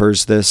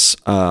hampers this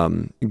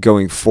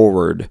going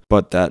forward,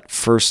 but that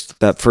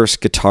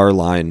first guitar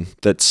line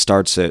that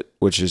starts it,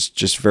 which is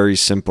just very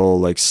simple,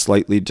 like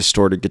slightly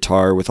distorted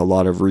guitar with a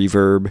lot of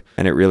reverb,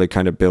 and it really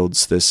kind of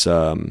builds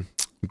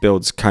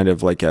kind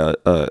of like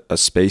a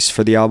space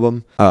for the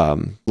album.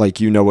 Like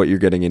what you're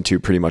getting into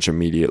pretty much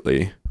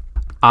immediately.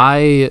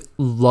 I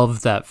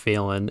love that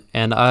feeling,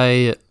 and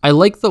I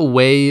like the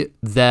way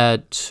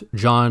that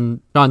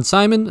John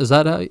Simon, is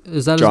that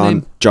his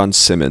name? John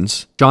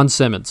Simmons. John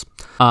Simmons.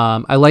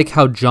 I like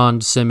how John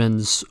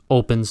Simmons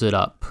opens it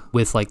up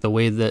with like the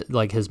way that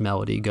like his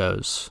melody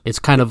goes. It's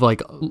kind of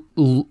like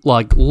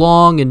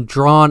long and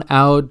drawn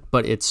out,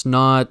 but it's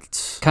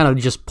not, kind of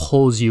just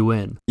pulls you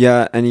in.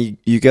 Yeah, and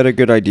you get a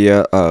good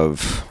idea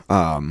of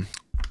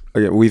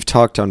we've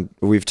talked when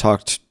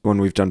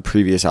we've done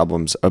previous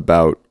albums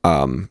about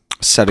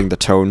setting the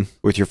tone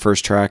with your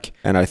first track,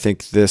 and I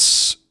think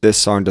this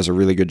song does a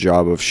really good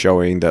job of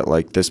showing that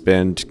like this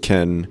band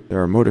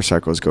there are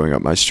motorcycles going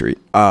up my street.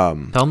 Tell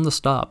them to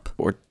stop,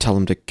 or tell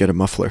them to get a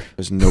muffler,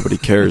 because nobody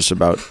cares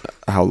about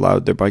how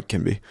loud their bike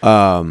can be.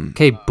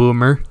 Okay,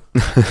 boomer.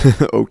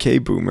 Okay,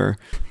 boomer.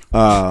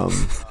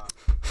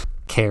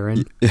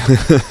 Karen.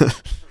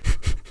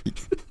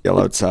 Yell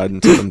outside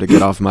and tell them to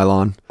get off my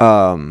lawn.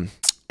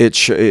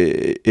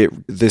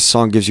 This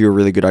song gives you a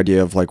really good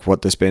idea of like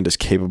what this band is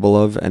capable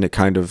of, and it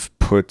kind of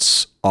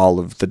puts all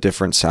of the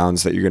different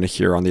sounds that you're going to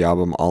hear on the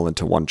album all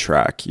into one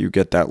track. You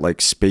get that like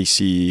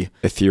spacey,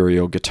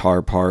 ethereal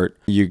guitar part.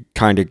 You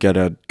kind of get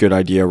a good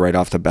idea right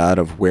off the bat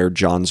of where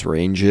John's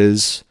range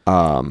is.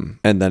 And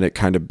then it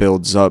kind of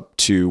builds up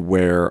to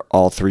where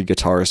all three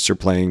guitarists are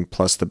playing,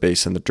 plus the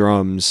bass and the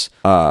drums,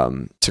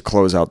 to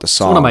close out the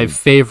song. It's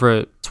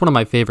one of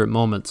my favorite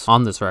moments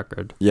on this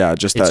record. Yeah,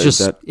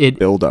 that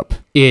build up.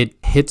 It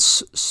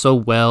hits so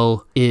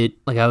well.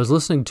 I was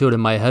listening to it in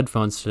my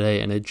headphones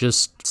today, and it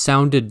just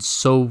sounded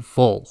so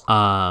full.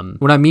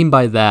 What I mean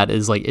by that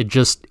is like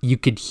you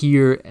could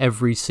hear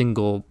every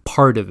single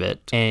part of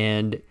it,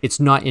 and it's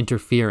not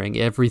interfering.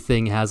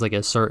 Everything has like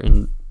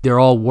they're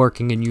all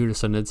working in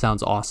unison. It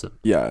sounds awesome.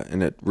 Yeah,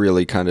 and it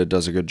really kind of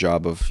does a good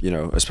job of,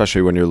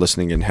 especially when you're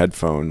listening in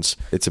headphones.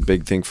 It's a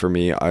big thing for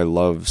me. I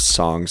love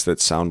songs that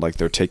sound like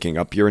they're taking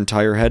up your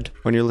entire head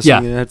when you're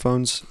listening in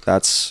headphones.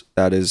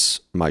 That is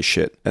my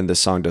shit. And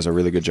this song does a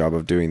really good job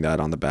of doing that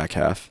on the back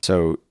half.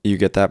 So you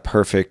get that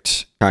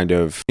perfect kind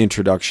of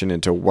introduction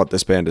into what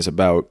this band is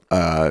about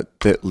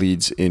that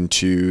leads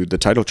into the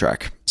title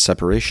track,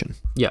 Separation.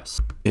 Yes.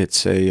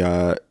 This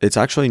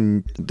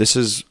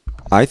is,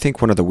 I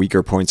think, one of the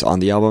weaker points on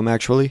the album,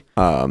 actually.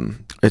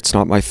 It's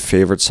not my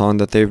favorite song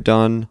that they've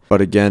done,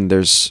 but again,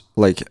 there's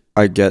like,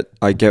 I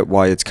get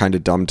why it's kind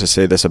of dumb to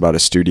say this about a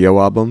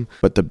studio album,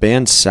 but the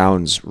band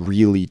sounds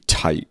really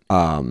tight.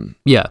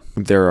 Yeah.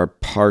 There are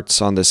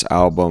parts on this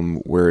album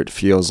where it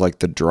feels like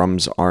the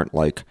drums aren't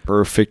like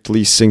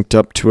perfectly synced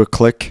up to a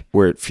click,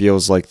 where it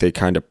feels like they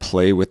kind of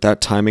play with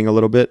that timing a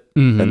little bit.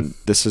 Mm-hmm. And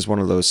this is one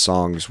of those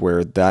songs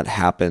where that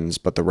happens,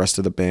 but the rest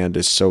of the band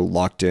is so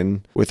locked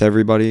in with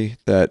everybody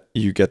that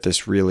you get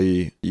this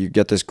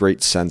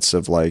great sense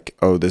of like,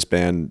 oh, this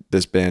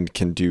band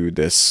can do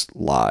this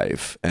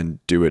live and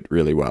do it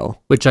really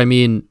well. Which, I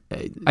mean,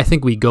 I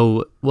think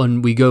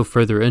when we go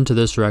further into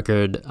this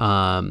record,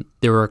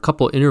 there were a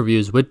couple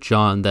interviews with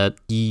John that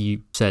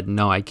he said,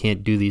 no, I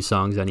can't do these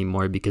songs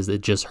anymore because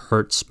it just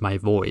hurts my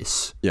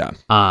voice. Yeah.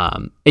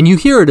 And you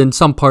hear it in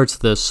some parts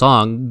of the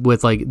song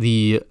with like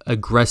the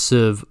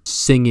aggressive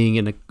singing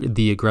and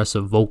the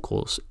aggressive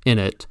vocals in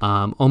it,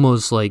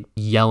 almost like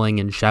yelling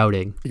and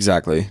shouting.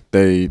 Exactly.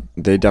 They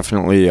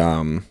definitely,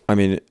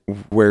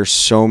 where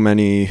so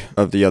many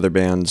of the other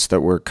bands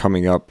that were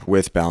coming up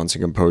with Balance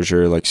and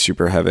Composure, like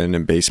Super Heaven Beethoven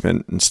and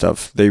Basement and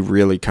stuff, they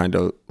really kind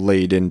of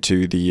laid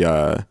into the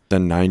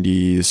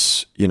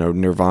 90s,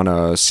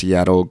 Nirvana,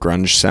 Seattle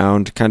grunge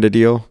sound kind of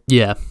deal.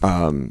 Yeah.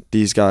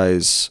 These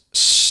guys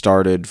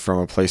started from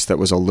a place that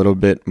was a little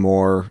bit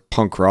more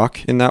punk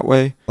rock in that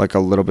way, like a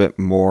little bit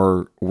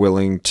more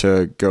willing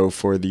to go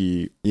for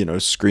the,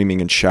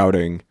 screaming and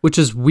shouting. Which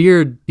is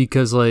weird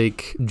because,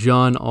 like,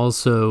 John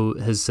also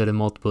has said in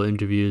multiple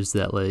interviews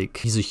that, like,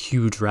 he's a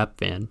huge rap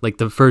fan. Like,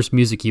 the first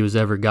music he was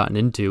ever gotten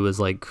into was,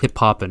 like,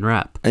 hip-hop and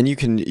rap. And you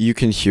can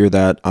hear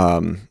that,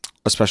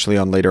 especially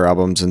on later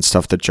albums and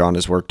stuff that John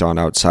has worked on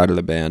outside of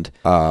the band.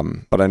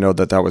 But I know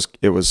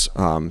it was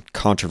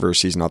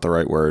controversy is not the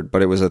right word,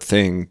 but it was a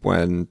thing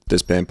when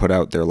this band put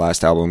out their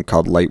last album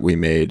called Light We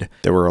Made.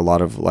 There were a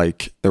lot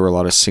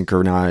of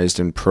synchronized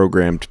and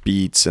programmed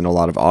beats and a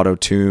lot of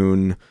auto-tune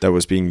that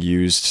was being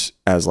used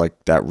as like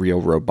that real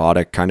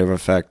robotic kind of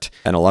effect.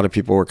 And a lot of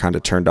people were kind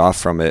of turned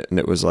off from it. And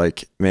it was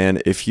like,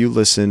 man,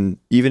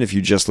 even if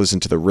you just listen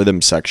to the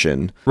rhythm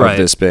section of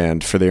this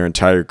band for their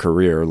entire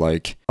career,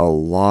 like a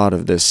lot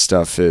of this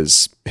stuff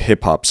is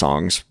hip hop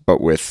songs, but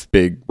with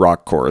big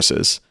rock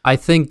choruses. I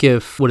think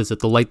The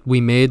Light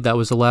We Made, that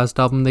was the last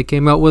album they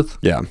came out with?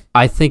 Yeah.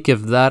 I think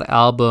if that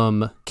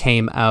album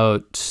came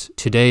out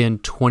today in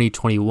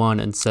 2021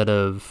 instead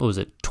of,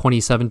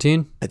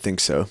 2017? I think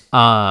so.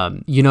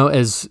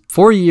 As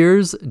 4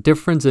 years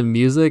difference in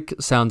music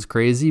sounds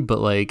crazy, but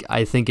like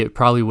I think it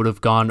probably would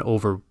have gone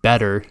over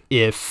better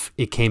if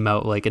it came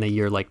out like in a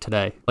year like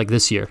today, like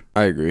this year.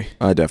 I agree.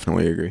 I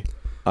definitely agree.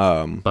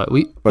 But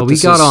we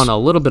got on a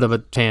little bit of a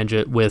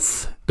tangent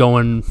with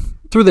going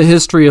through the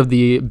history of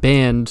the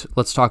band.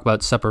 Let's talk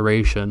about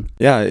Separation.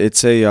 Yeah,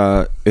 it's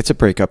a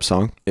breakup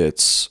song.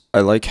 I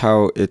like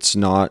how it's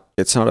not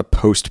a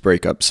post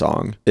breakup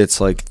song.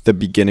 It's like the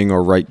beginning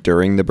or right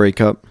during the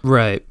breakup.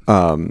 Right.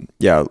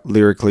 Yeah,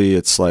 lyrically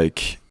it's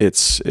like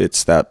it's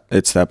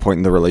that point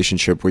in the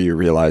relationship where you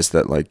realize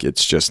that like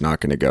it's just not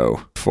going to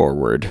go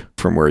forward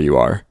from where you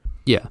are.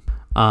 Yeah.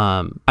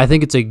 I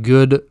think it's a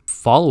good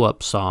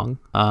follow-up song.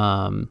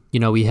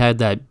 We had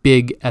that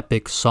big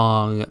epic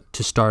song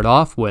to start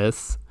off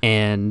with,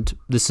 and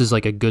this is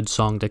like a good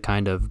song to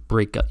kind of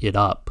break it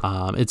up.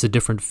 It's a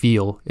different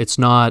feel. It's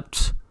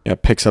not... Yeah,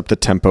 it picks up the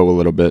tempo a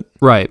little bit.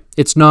 Right.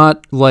 It's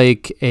not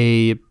like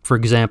for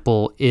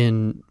example,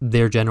 in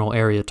their general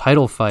area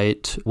title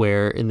fight,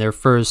 where in their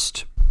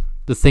first...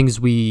 The things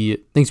we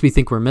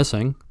think we're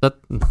missing.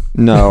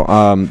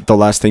 No, the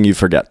last thing you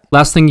forget.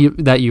 Last thing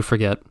that you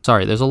forget.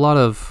 Sorry, there's a lot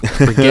of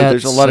forgets.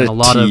 There's a lot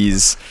of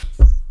tease.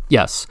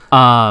 Yes.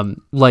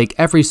 Like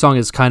every song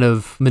is kind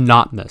of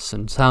monotonous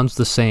and sounds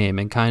the same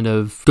and kind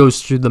of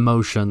goes through the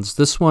motions.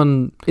 This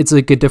one, it's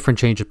like a different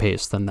change of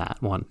pace than that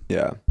one.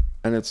 Yeah.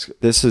 And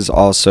this is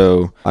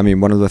also,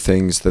 one of the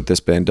things that this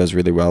band does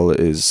really well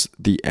is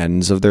the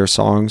ends of their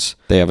songs.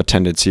 They have a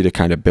tendency to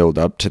kind of build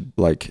up to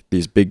like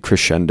these big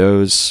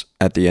crescendos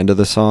at the end of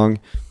the song.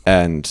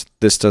 And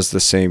this does the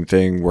same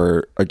thing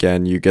where,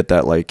 again, you get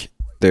that like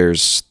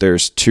there's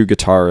two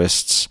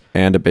guitarists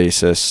and a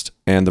bassist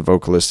and the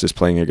vocalist is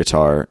playing a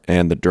guitar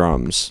and the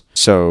drums.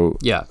 So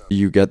yeah,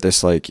 you get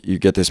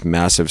this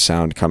massive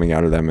sound coming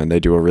out of them, and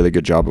they do a really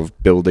good job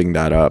of building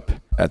that up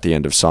at the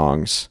end of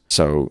songs.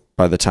 So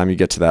by the time you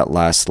get to that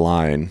last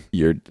line,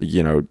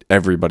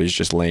 everybody's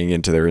just laying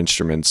into their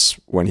instruments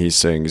when he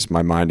sings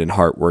 "My mind and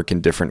heart work in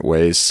different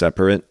ways,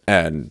 separate,"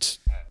 and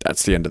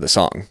that's the end of the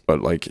song.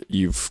 But like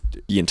the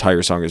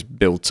entire song is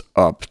built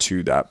up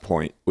to that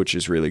point, which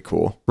is really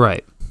cool.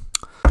 Right.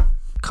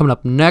 Coming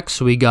up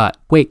next, we got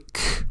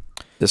Wake.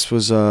 This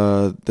was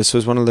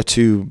one of the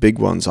two big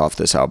ones off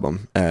this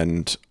album,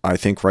 and I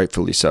think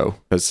rightfully so,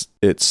 because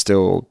it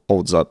still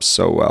holds up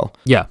so well.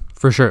 Yeah,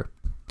 for sure.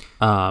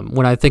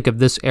 When I think of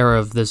this era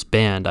of this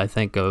band, I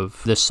think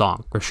of this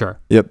song for sure.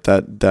 Yep,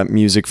 that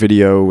music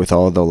video with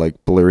all the like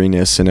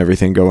blurriness and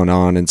everything going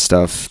on and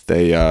stuff.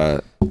 They,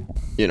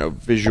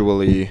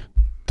 visually,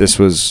 this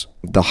was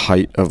the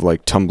height of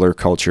like Tumblr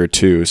culture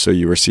too. So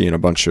you were seeing a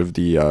bunch of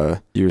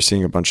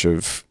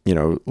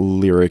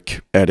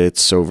lyric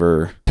edits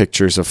over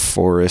pictures of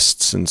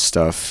forests and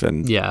stuff.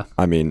 And yeah,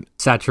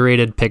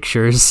 saturated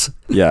pictures.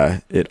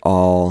 Yeah,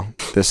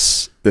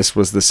 this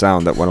was the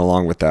sound that went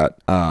along with that.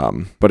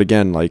 But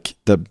again, like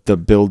the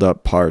build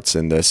up parts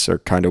in this are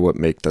kind of what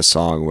make the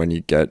song, when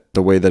you get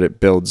the way that it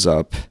builds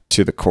up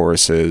to the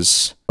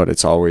choruses, but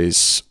it's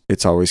always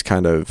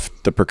kind of,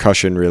 the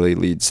percussion really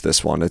leads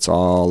this one. It's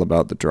all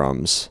about the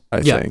drums,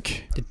 I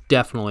think. It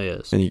definitely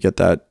is. And you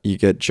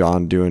get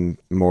John doing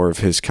more of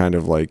his kind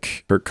of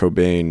like Kurt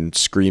Cobain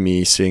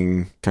screamy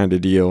sing kind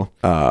of deal.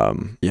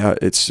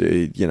 It's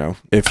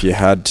if you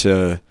had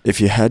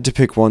to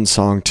pick one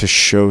song to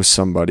show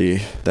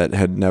somebody that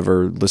had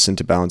never listened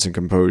to Balance and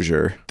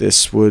Composure,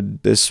 this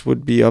would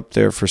be up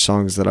there for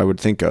songs that I would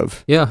think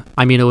of. Yeah.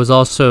 It was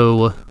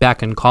also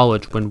back in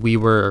college when we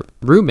were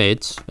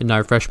roommates in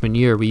our freshman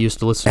year. We used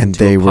to listen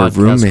to a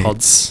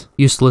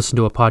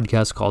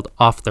podcast called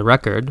Off the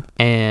Record,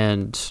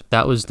 and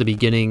that was the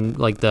beginning,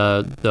 like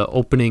the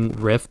opening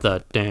riff,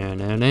 the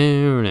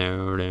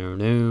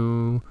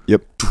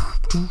Yep.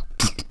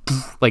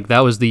 like that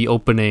was the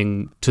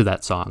opening to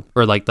that song,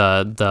 or like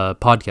the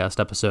podcast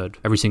episode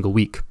every single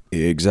week.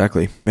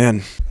 Exactly.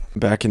 Man,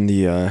 back in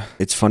the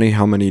it's funny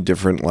how many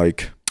different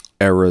like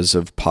eras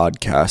of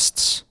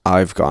podcasts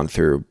I've gone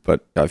through,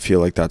 but I feel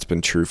like that's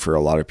been true for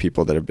a lot of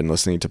people that have been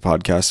listening to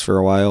podcasts for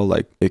a while.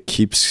 Like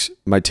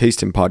my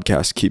taste in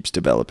podcasts keeps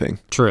developing.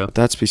 True. But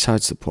that's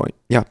besides the point.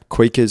 Yeah,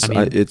 Quake is,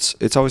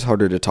 it's always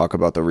harder to talk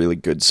about the really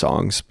good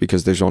songs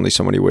because there's only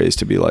so many ways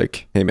to be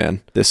like, hey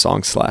man, this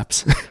song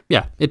slaps.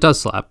 Yeah, it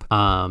does slap.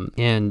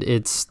 And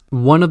it's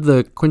one of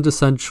the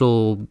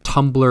quintessential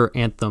Tumblr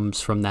anthems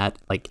from that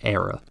like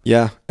era.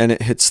 Yeah, and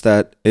it hits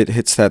that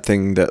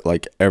thing that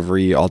like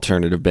every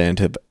alternative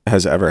band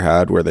has ever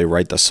had, where they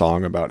write the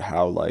song about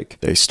how like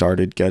they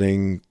started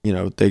getting,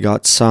 they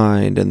got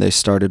signed and they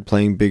started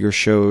playing bigger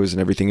shows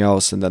and everything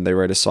else, and then they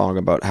write a song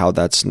about how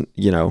that's,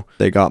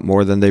 they got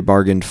more than they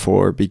bargained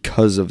for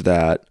because of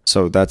that.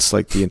 So that's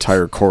like the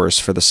entire chorus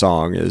for the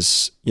song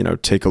is,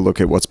 take a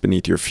look at what's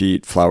beneath your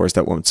feet. Flowers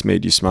that once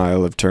made you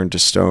smile have turned to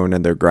stone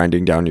and they're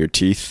grinding down your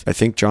teeth. I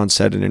think John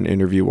said in an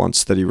interview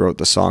once that he wrote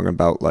the song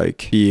about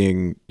like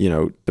being,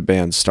 the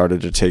band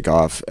started to take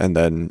off, and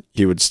then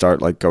he would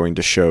start like going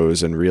to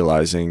shows and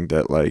realizing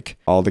that like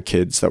all the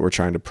kids that were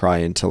trying to pry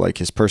into like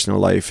his personal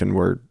life and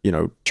were,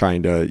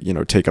 trying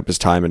to, take up his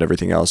time and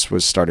everything else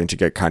was starting to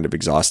get kind of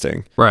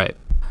exhausting. Right.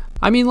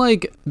 I mean,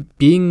 like,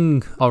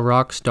 being a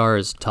rock star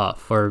is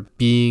tough, or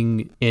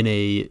being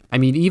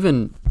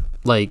even,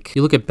 like,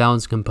 you look at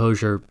Balance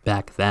Composure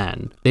back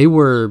then, they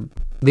were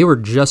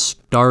just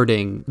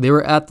starting, they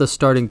were at the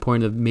starting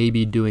point of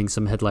maybe doing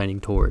some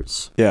headlining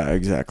tours. Yeah,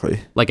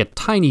 exactly. Like a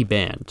tiny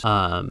band,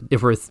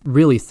 if we're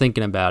really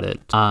thinking about it.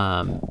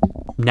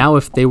 Now,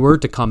 if they were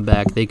to come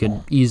back, they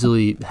could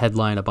easily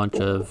headline a bunch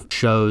of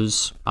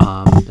shows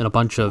in a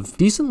bunch of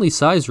decently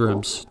sized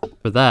rooms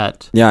for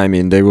that. Yeah, I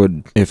mean, they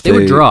would they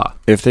would draw.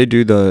 If they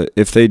do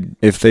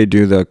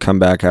the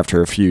comeback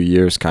after a few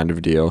years kind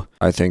of deal,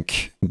 I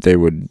think they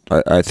would.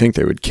 I think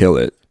they would kill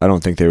it. I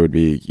don't think they would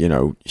be,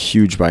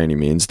 huge by any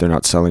means. They're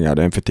not selling out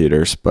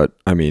amphitheaters, but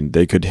I mean,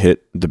 they could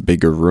hit the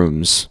bigger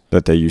rooms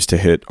that they used to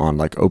hit on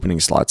like opening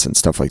slots and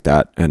stuff like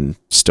that and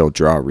still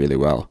draw really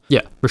well.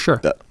 Yeah, for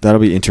sure. That'll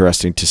be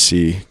interesting to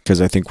see, because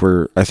I think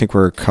we're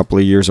a couple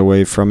of years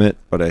away from it,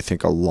 but I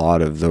think a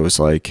lot of those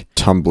like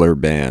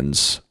Tumblr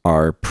bands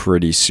are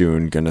pretty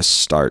soon going to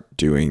start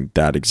doing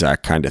that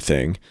exact kind of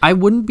thing. I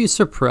wouldn't be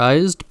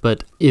surprised,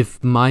 but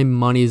if my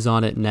money's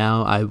on it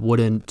now, I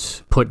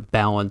wouldn't put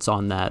Balance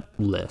on that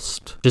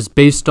list. Just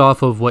based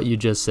off of what you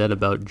just said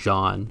about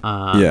John.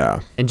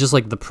 Yeah. And just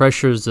like the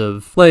pressures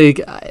of like,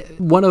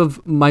 one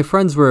of my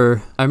friends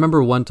I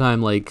remember one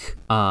time like,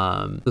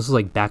 this was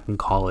like back in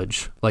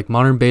college, like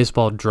Modern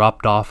Baseball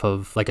dropped off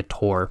of like a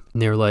tour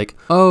and they were like,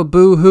 oh,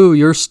 boo-hoo,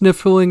 you're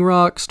sniffling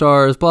rock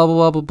stars, blah, blah,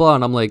 blah, blah, blah.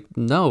 And I'm like,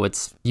 no,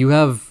 you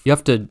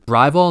have to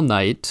drive all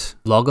night,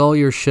 lug all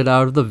your shit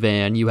out of the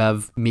van. You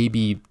have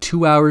maybe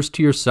 2 hours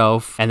to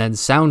yourself and then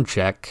sound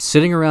check,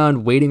 sitting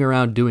around, waiting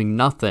around, doing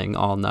nothing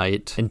all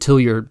night until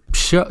your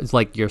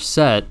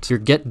set. You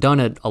get done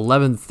at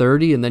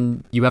 11:30 and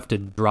then you have to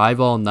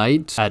drive all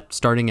night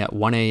starting at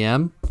 1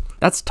 a.m.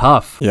 That's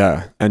tough.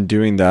 Yeah, and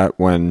doing that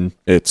when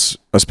it's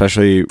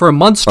especially for a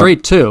month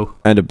straight too.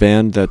 And a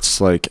band that's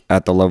like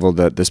at the level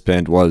that this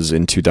band was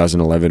in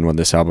 2011 when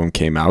this album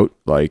came out,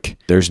 like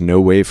there's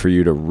no way for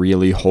you to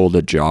really hold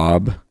a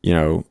job.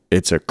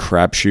 It's a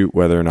crapshoot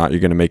whether or not you're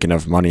going to make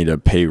enough money to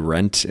pay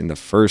rent in the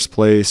first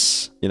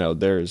place.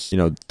 There's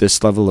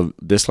this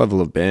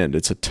level of band.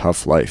 It's a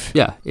tough life.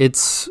 Yeah,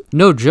 it's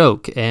no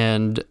joke.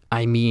 And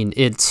I mean,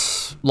 a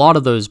lot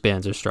of those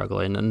bands are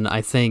struggling, and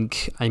I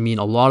think a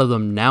lot of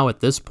them now at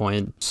this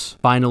point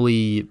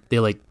finally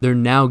they're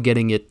now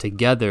getting it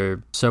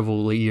together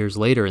several years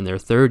later in their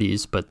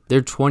 30s, but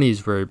their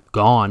 20s were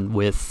gone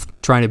with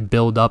trying to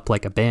build up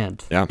like a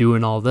band,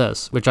 doing all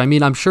this, which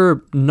I'm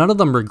sure none of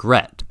them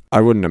regret. I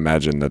wouldn't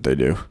imagine that they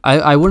do.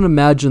 I wouldn't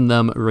imagine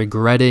them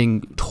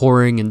regretting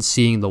touring and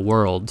seeing the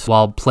world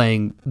while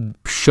playing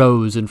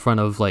shows in front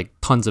of like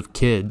tons of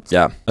kids.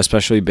 Yeah,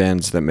 especially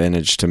bands that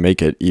managed to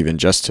make it even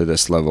just to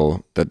this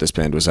level that this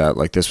band was at.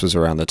 Like this was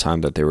around the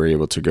time that they were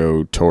able to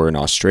go tour in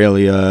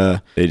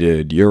Australia. They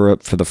did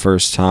Europe for the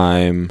first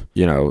time.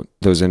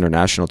 Those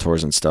international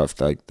tours and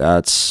stuff, like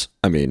that's,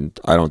 I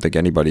don't think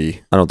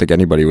anybody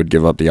would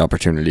give up the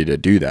opportunity to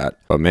do that.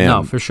 But man,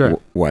 no, for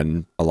sure.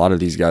 When a lot of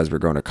these guys were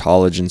going to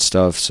college and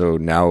stuff, so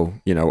now,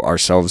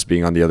 ourselves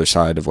being on the other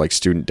side of like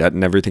student debt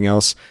and everything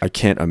else, I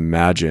can't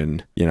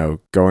imagine,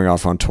 going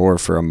off on tour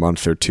for a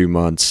month or 2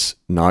 months,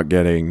 not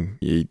getting,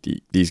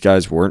 these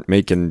guys weren't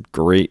making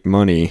great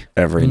money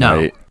every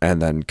night,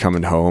 and then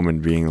coming home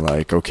and being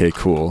like, okay,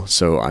 cool,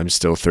 so I'm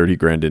still 30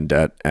 grand in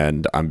debt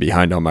and I'm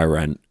behind on my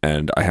rent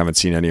and I haven't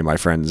seen any of my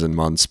friends in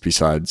months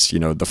besides,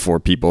 the 4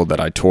 people that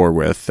I tour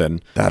with,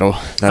 and that'll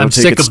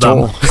take its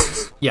toll.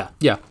 Yeah,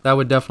 that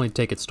would definitely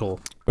take its toll.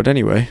 But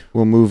anyway,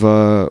 we'll move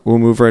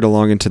right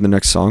along into the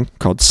next song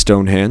called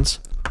Stone Hands,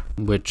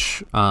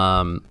 which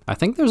I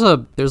think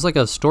there's like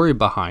a story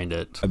behind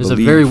it. There's a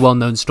very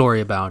well-known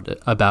story about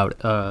it.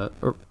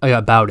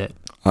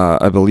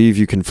 I believe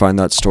you can find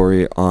that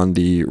story on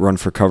the Run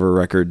for Cover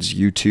Records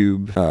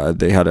YouTube.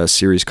 They had a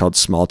series called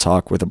Small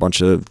Talk with a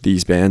bunch of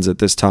these bands at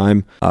this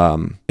time.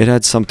 It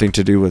had something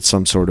to do with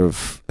some sort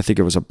of, I think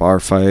it was a bar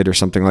fight or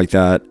something like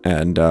that,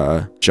 and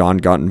John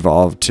got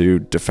involved to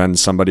defend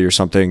somebody or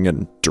something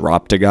and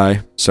dropped a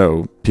guy,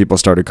 so people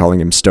started calling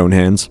him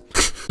Stonehands.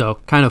 So,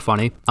 kind of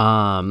funny.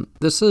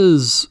 This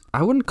is,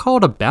 I wouldn't call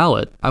it a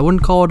ballad.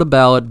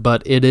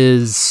 But it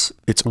is...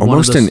 It's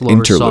almost an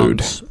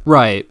interlude. Songs.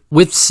 Right,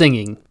 with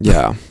singing.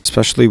 Yeah,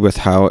 especially with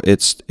how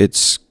it's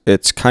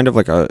kind of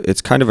like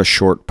a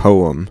short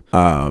poem,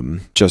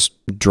 just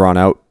drawn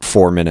out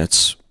 4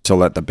 minutes to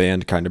let the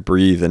band kind of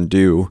breathe and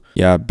do.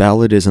 Yeah,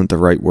 ballad isn't the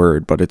right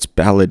word, but it's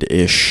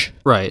ballad-ish.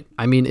 Right.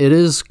 I mean, it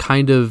is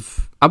kind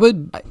of...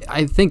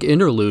 I think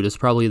interlude is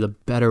probably the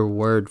better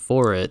word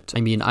for it.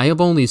 I mean, I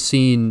have only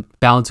seen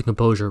Balance and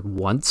Composure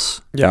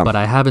once, but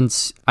I haven't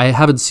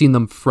seen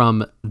them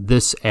from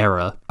this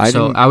era.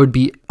 I'd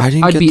be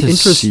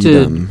interested see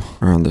them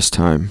around this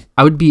time.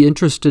 I would be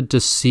interested to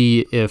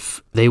see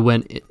if they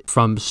went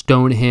from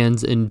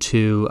Stonehands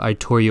into I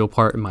Tore You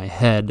Apart in My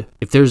Head.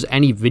 If there's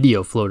any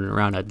video floating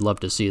around, I'd love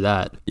to see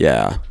that.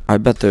 Yeah, I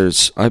bet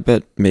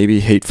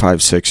maybe Hate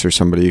 56 or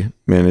somebody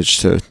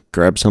managed to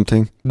grab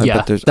something.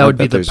 That would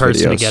be the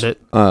person videos. To get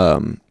it.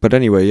 But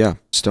anyway, yeah,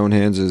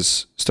 Stonehands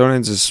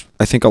is,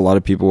 I think a lot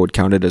of people would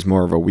count it as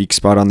more of a weak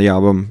spot on the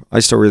album. I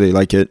still really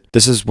like it.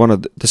 This is one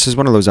of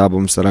those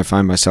albums that I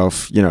find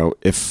myself,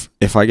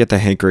 if I get the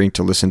hankering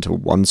to listen to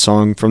one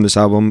song from this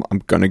album, I'm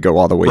gonna go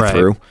all the way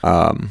through.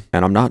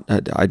 And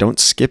I don't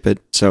skip it,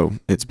 so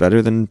it's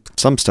better than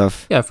some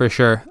stuff. Yeah, for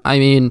sure. I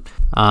mean,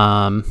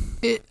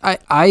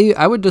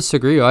 I would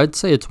disagree. I'd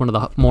say it's one of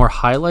the more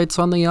highlights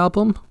on the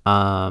album.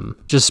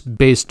 Just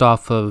based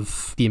off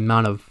of the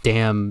amount of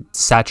damn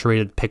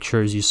saturated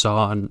pictures you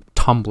saw on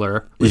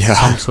Tumblr with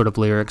some sort of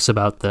lyrics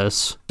about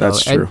this.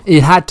 That's true.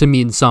 It had to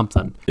mean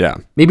something. Yeah.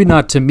 Maybe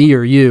not to me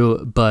or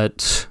you,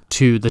 but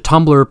to the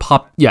Tumblr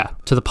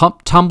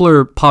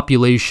Tumblr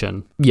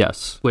population.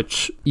 Yes,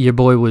 which your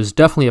boy was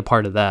definitely a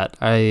part of that.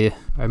 I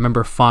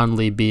remember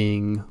fondly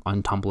being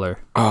on Tumblr.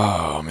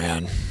 Oh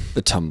man,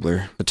 the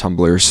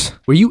Tumblrs.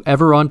 Were you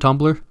ever on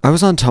Tumblr? I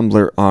was on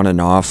Tumblr on and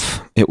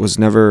off. I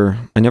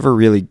never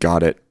really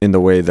got it in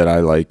the way that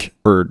I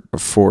heard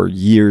for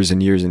years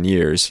and years and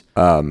years.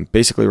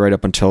 Basically right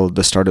up until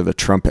the start of the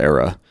Trump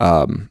era.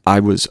 I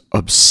was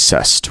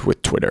obsessed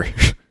with Twitter.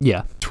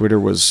 Yeah. Twitter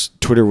was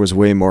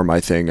way more my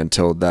thing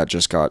until that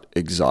just got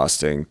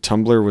exhausting.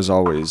 Tumblr was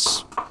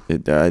always...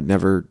 I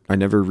never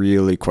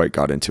really quite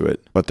got into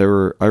it, but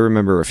I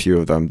remember a few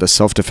of them. The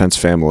Self-Defense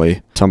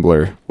Family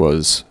Tumblr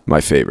was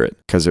my favorite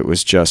because it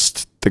was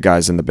just the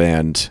guys in the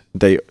band.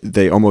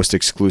 They almost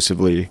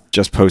exclusively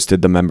just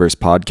posted the members'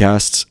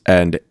 podcasts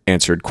and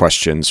answered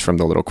questions from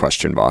the little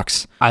question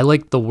box. I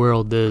liked The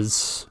World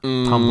Is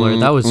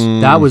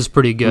Tumblr. That was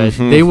pretty good.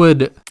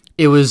 Mm-hmm.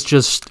 It was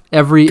just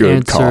every good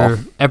answer, call.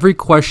 Every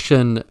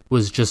question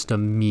was just a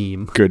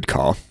meme. Good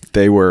call.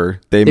 They were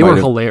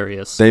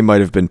hilarious. They might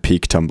have been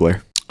peak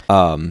Tumblr.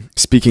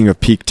 Speaking of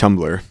peak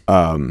Tumblr,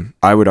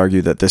 I would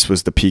argue that this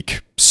was the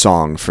peak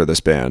song for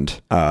this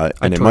band. And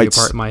I Tore You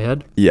Apart in My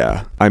Head?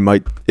 Yeah,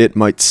 it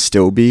might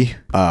still be,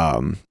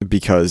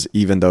 because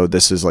even though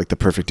this is like the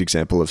perfect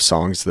example of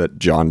songs that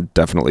John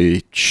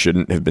definitely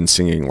shouldn't have been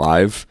singing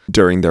live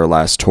during their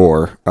last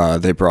tour,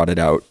 they brought it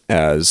out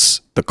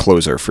as the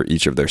closer for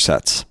each of their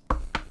sets.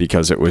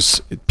 Because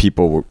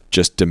people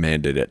just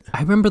demanded it.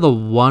 I remember the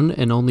one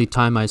and only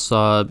time I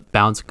saw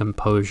Balance and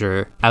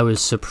Composure, I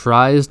was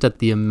surprised at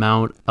the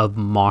amount of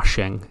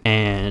moshing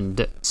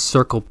and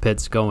circle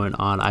pits going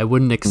on. I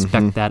wouldn't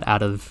expect that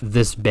out of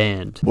this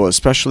band. Well,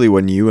 especially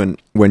when you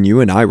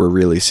and I were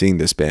really seeing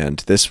this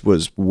band. This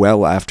was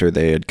well after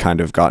they had kind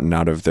of gotten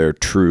out of their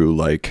true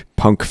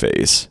punk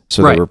phase.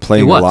 So they were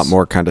playing a lot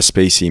more kind of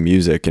spacey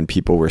music and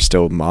people were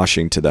still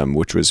moshing to them,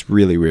 which was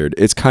really weird.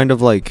 It's kind of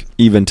like,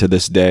 even to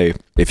this day,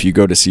 if you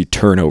go to see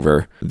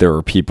Turnover, there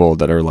are people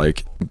that are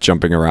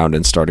jumping around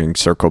and starting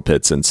circle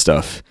pits and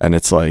stuff. And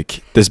it's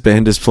this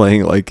band is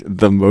playing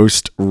the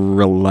most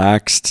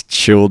relaxed,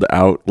 chilled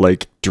out,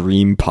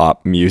 dream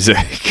pop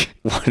music.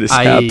 What is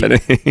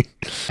happening?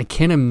 I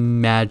can't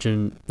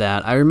imagine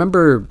that. I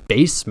remember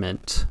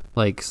Basement,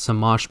 some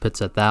mosh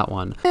pits at that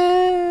one.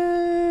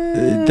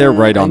 They're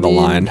right on the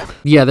line.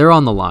 Yeah, they're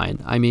on the line.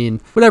 I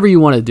mean, whatever you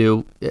want to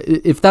do.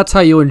 If that's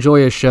how you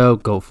enjoy a show,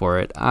 go for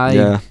it.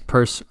 I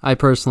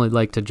personally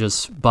like to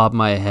just bob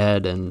my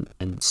head and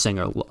sing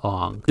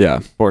along. Yeah,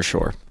 for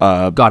sure.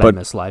 I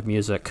miss live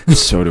music.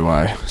 So do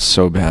I.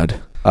 So bad.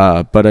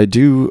 But I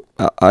do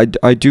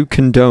I do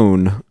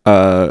condone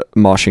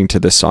moshing to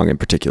this song in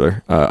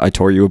particular. I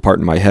Tore You Apart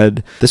in My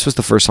Head. This was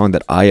the first song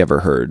that I ever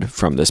heard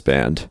from this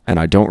band, and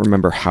I don't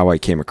remember how I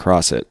came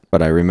across it,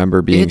 but I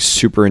remember being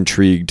super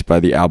intrigued by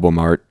the album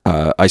art.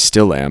 I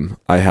still am.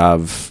 I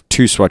have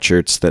 2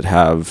 sweatshirts that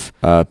have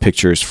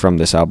pictures from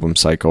this album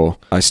cycle.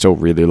 I still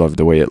really love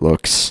the way it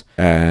looks.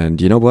 And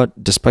you know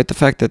what? Despite the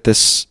fact that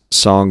this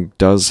song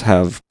does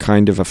have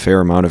kind of a fair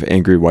amount of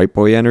angry white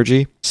boy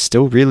energy,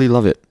 still really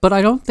love it. But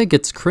I don't think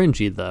it's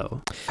cringy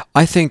though.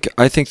 I think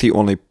the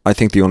only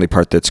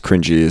part that's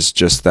cringy is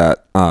just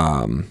that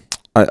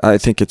I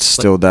think it's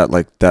still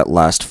that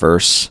last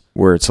verse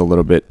where it's a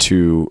little bit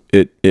too,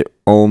 it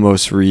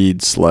almost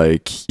reads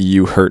like,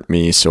 you hurt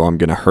me, so I'm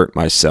gonna hurt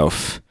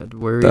myself.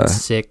 Worried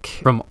sick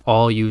from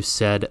all you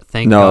said.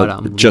 Thank God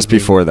I'm just leaving.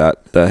 Before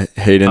that, the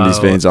hate in these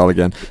veins all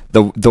again.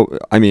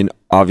 I mean,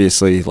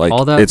 obviously, like,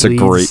 all that it's a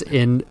great.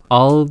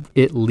 All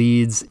it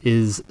leads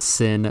is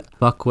sin.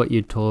 Fuck what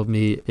you told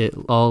me. It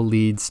all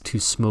leads to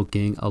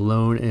smoking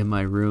alone in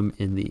my room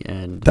in the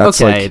end.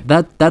 That's okay,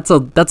 like, that's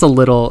a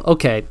little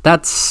okay.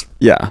 That's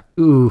yeah.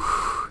 Ooh.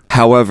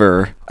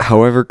 However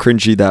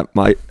cringy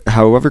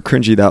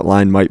that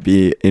line might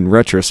be in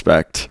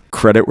retrospect,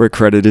 credit where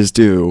credit is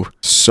due.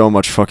 So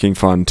much fucking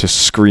fun to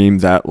scream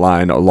that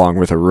line along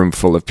with a room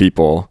full of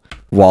people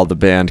while the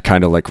band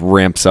kind of like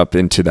ramps up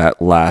into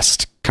that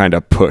last kind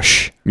of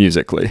push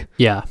musically.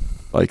 Yeah.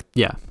 Like,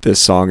 yeah. This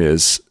song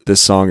is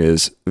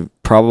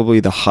probably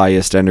the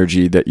highest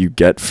energy that you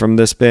get from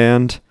this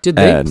band. Did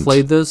they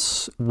play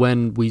this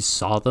when we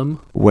saw them?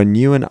 When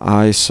you and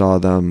I saw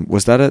them,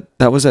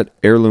 that was at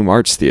Heirloom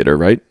Arts Theater,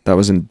 right? That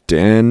was in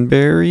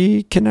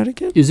Danbury,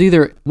 Connecticut?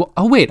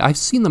 I've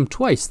seen them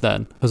twice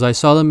then, because I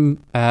saw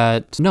them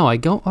at, did I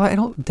go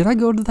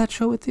to that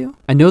show with you?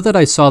 I know that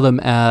I saw them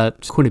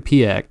at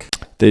Quinnipiac.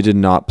 They did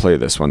not play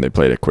this one. They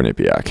played at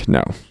Quinnipiac.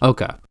 No.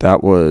 Okay.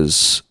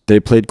 They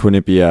played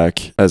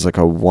Quinnipiac as like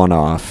a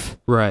one-off.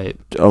 Right.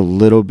 A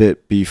little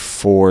bit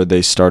before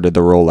they started the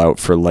rollout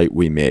for Light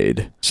We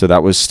Made. So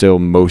that was still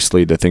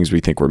mostly the Things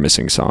We Think We're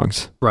Missing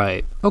songs.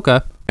 Right.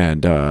 Okay.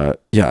 And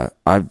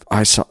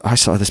I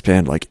saw this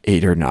band like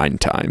 8 or 9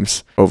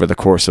 times over the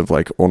course of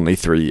like only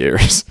 3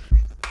 years.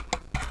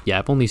 Yeah,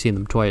 I've only seen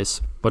them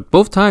twice. But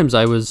both times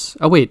I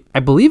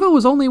believe it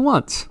was only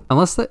once.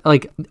 Unless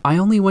I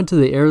only went to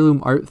the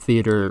Heirloom Art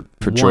Theater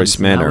for Joyce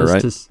Manor,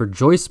 right? For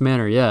Joyce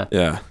Manor, yeah.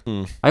 Yeah.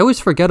 I always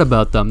forget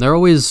about them. They're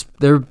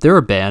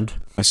a band.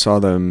 I saw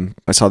them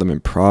in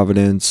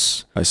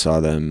Providence. I saw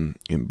them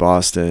in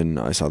Boston.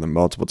 I saw them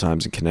multiple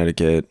times in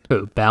Connecticut.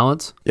 Who,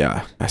 Balance?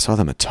 Yeah, I saw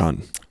them a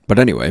ton. But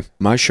anyway,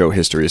 my show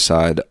history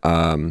aside,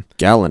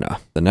 Galena,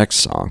 the next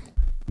song.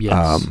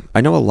 Yes.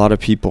 I know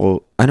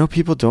people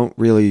don't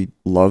really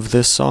love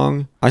this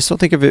song. I still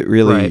think of it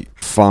really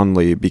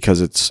fondly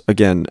because it's,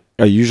 again,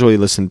 I usually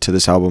listen to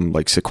this album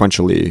like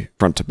sequentially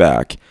front to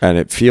back, and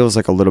it feels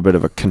like a little bit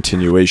of a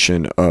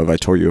continuation of I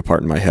Tore You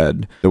Apart in My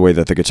Head, the way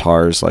that the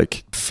guitars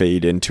like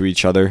fade into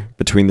each other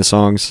between the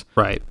songs.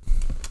 Right.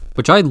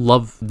 Which I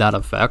love that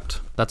effect.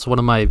 That's one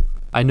of my,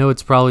 I know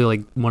it's probably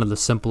like one of the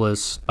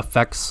simplest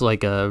effects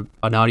like an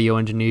audio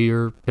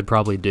engineer could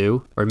probably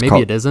do, or maybe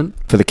it isn't.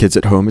 For the kids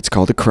at home, it's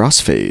called a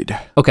crossfade.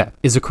 Okay.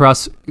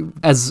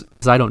 As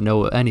I don't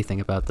know anything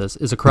about this,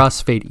 is a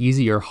crossfade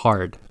easy or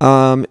hard?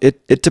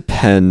 It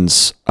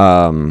depends.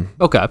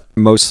 Okay.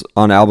 Most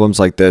on albums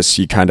like this,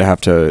 you kind of have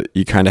to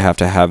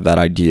have that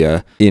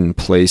idea in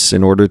place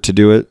in order to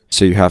do it.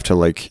 So you have to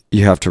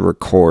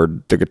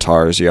record the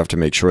guitars. You have to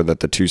make sure that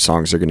the 2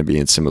 songs are going to be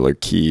in similar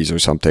keys or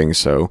something.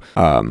 So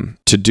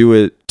to do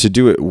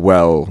it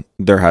well,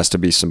 there has to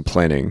be some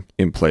planning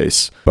in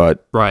place,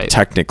 but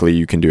technically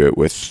you can do it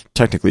with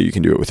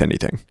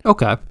anything.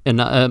 Okay.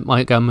 And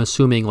I'm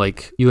assuming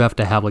like you have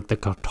to have like the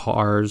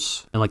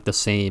guitars and like the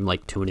same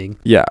like tuning.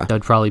 Yeah.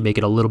 That'd probably make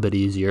it a little bit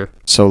easier.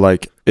 So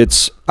like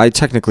I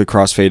technically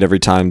crossfade every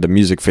time the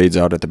music fades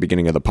out at the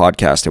beginning of the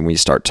podcast and we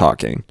start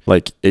talking.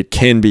 Like, it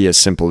can be as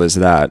simple as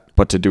that,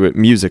 but to do it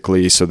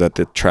musically so that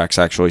the tracks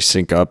actually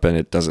sync up and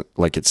it doesn't,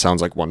 like, it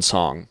sounds like one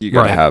song, you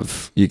gotta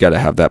have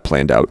that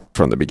planned out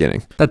from the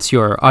beginning. That's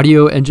your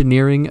audio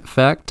engineering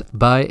fact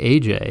by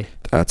AJ.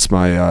 That's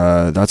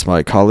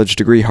my college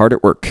degree hard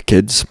at work,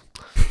 kids.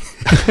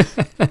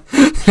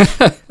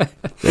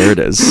 There it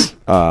is. Is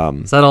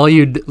that all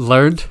you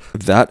learned?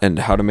 That and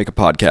how to make a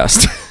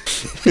podcast.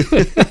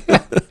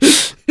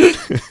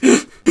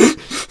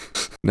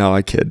 No,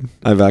 I kid.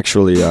 I've been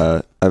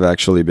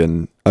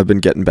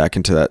getting back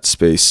into that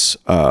space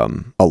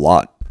a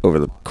lot over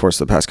the course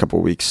of the past couple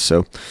of weeks.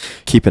 So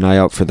keep an eye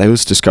out for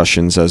those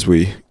discussions as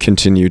we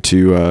continue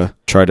to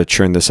try to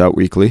churn this out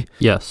weekly.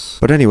 Yes.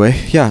 But anyway,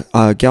 yeah,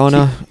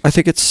 Galena, I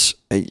think it's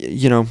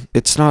you know,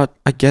 it's not,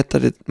 I get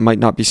that it might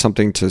not be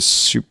something to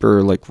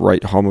super like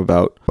write home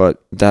about,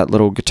 but that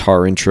little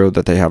guitar intro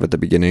that they have at the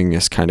beginning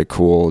is kind of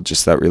cool.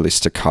 Just that really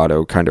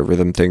staccato kind of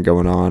rhythm thing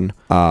going on.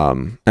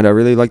 And I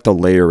really like the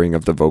layering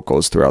of the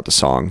vocals throughout the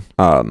song.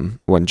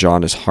 When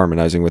John is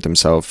harmonizing with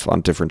himself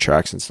on different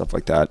tracks and stuff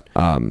like that.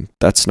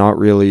 That's not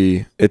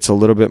really, it's a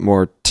little bit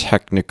more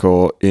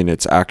technical in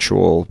its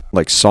actual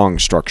like song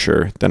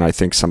structure than I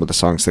think some of the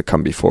songs that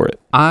come before it.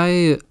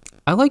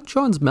 I like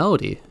John's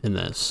melody in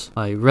this.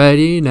 Like,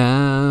 ready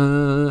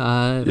now,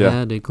 I've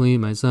had to clean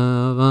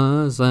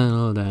myself,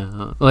 settle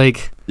down.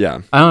 Like,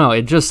 yeah, I don't know.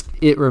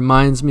 It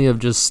reminds me of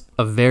just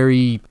a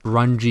very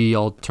grungy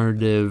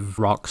alternative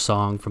rock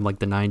song from like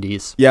the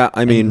 90s. Yeah,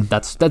 I mean, and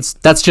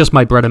that's just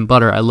my bread and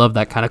butter. I love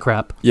that kind of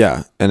crap.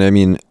 Yeah, and I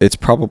mean, it's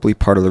probably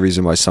part of the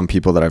reason why some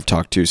people that I've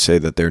talked to say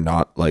that they're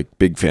not like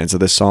big fans of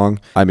this song.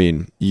 I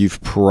mean, you've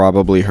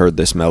probably heard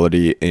this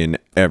melody in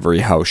every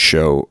house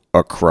show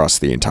across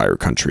the entire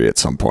country at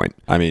some point.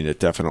 I mean, it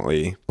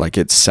definitely, like,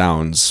 it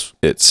sounds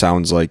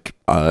like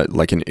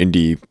an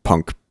indie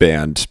punk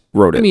band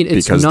wrote it. I mean,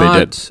 it's because not,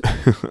 they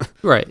did.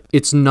 Right.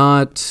 It's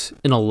not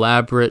an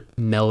elaborate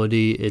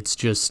melody. It's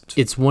just,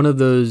 it's one of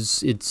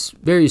those, it's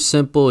very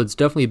simple. It's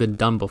definitely been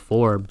done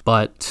before,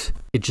 but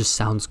it just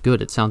sounds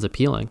good. It sounds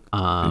appealing.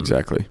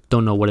 Exactly.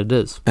 Don't know what it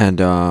is. And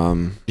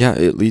yeah,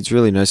 it leads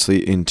really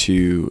nicely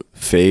into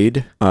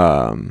Fade.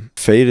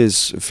 Fade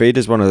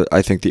is one of,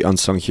 I think, the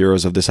unsung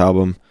heroes of this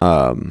album.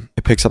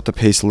 It picks up the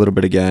pace a little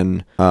bit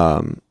again.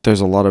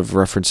 There's a lot of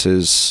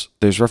references.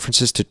 There's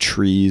references to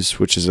trees,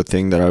 which is a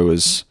thing that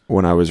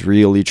when I was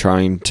really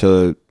trying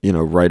to,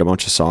 write a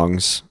bunch of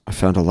songs, I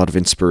found a lot of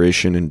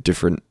inspiration in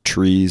different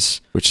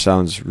trees, which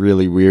sounds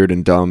really weird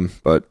and dumb,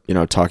 but,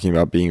 talking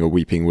about being a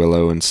weeping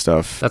willow and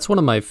stuff. That's one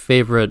of my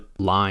favorite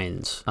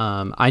lines.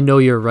 I know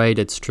you're right.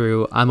 It's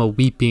true. I'm a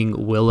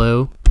weeping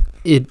willow.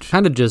 It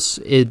kind of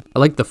I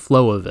like the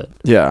flow of it.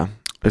 Yeah.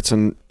 It's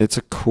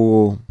a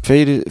cool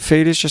Fade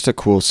is just a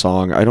cool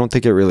song. I don't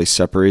think it really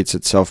separates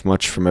itself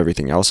much from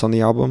everything else on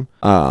the album.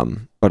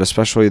 But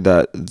especially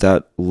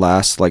that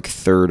last like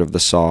third of the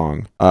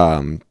song,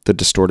 the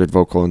distorted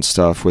vocal and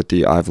stuff with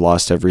the I've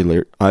lost every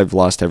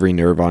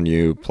nerve on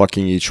you,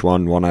 plucking each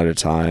one at a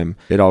time.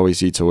 It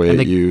always eats away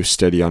at you,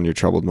 steady on your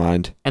troubled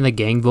mind. And the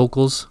gang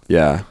vocals.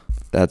 Yeah.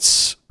 That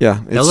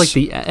was like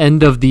the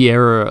end of the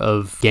era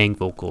of gang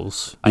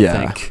vocals, I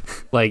think.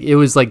 Like, it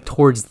was like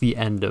towards the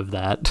end of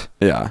that.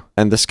 Yeah.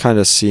 And this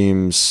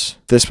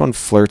one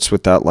flirts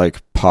with that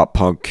like pop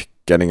punk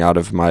getting out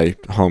of my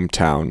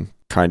hometown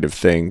kind of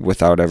thing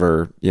without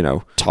ever,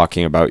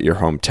 talking about your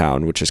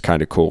hometown, which is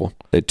kind of cool.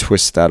 They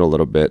twist that a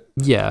little bit.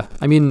 Yeah.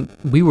 I mean,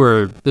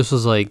 this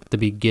was like the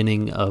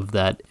beginning of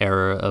that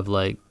era of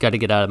like, gotta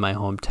get out of my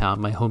hometown.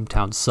 My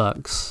hometown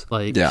sucks.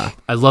 Like, yeah.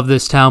 I love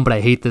this town, but I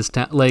hate this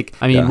town. Like,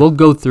 I mean, we'll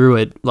go through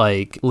it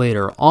like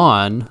later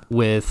on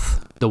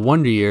with the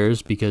Wonder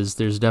Years, because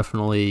there's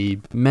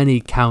definitely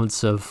many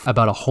counts of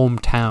about a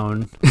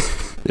hometown.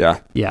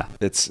 Yeah.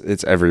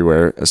 It's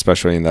everywhere,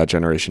 especially in that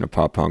generation of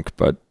pop punk,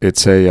 but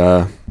it's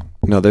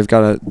they've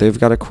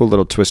got a cool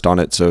little twist on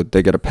it, so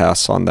they get a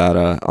pass on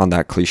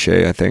that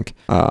cliche, I think.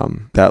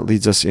 That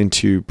leads us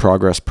into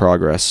Progress,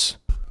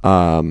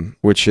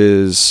 which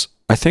is,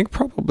 I think,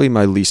 probably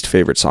my least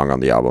favorite song on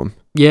the album.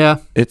 Yeah.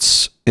 It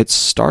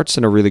starts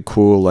in a really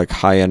cool, like,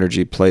 high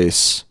energy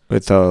place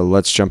with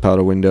let's jump out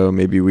a window,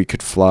 maybe we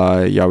could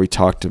fly. Yeah, we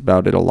talked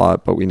about it a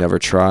lot, but we never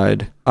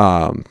tried.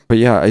 But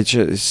yeah,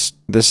 this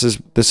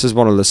is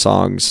one of the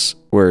songs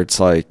where it's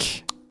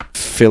like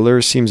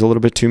filler seems a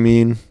little bit too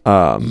mean.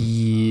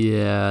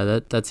 Yeah,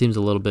 that seems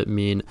a little bit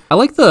mean. I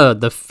like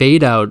the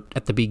fade out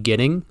at the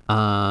beginning,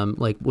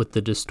 like with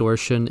the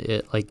distortion.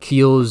 It like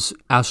feels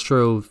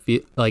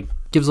like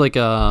gives like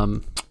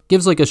a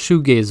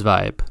shoegaze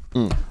vibe.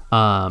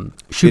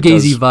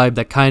 Shoegazy vibe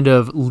that kind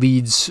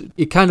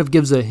of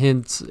gives a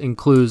hint and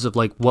clues of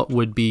like what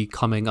would be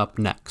coming up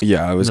next.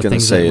 Yeah, I was going to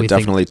say it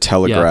definitely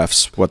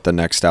telegraphs what the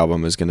next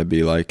album is going to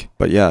be like.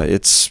 But yeah,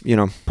 it's,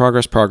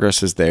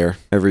 Progress is there.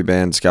 Every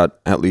band's got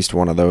at least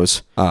one of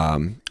those.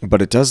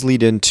 But it does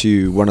lead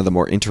into one of the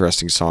more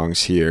interesting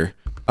songs here,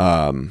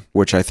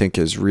 which I think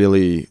is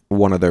really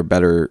one of their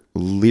better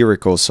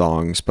lyrical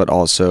songs, but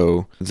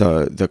also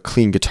the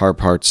clean guitar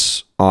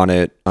parts on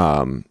it.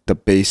 The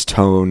bass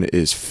tone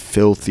is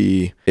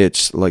filthy.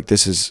 It's like,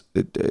 this is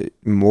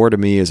more to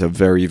me is a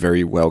very,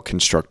 very well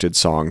constructed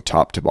song,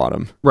 top to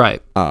bottom.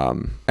 Right.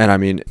 And I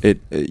mean,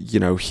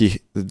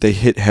 they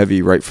hit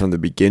heavy right from the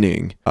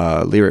beginning,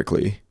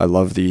 lyrically. I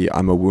love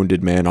I'm a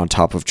wounded man on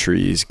top of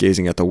trees,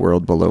 gazing at the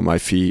world below my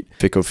feet.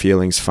 Fickle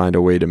feelings find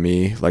a way to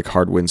me, like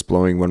hard winds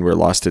blowing when we're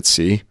lost at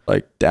sea.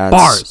 Like, that's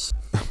bars.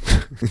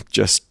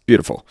 just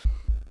beautiful.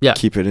 Yeah.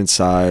 keep it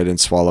inside and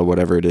swallow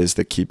whatever it is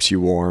that keeps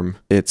you warm.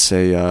 It's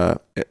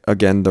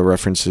again, the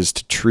references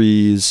to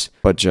trees,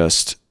 but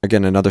just,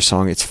 again, another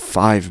song. It's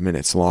 5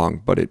 minutes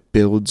long, but it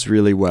builds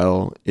really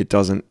well. It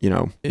doesn't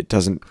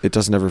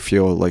ever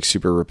feel like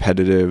super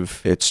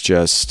repetitive.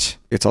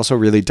 It's also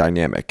really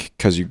dynamic,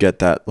 because you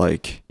get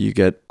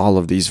all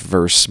of these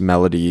verse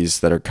melodies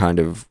that are kind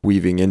of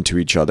weaving into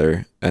each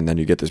other, and then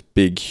you get this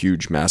big,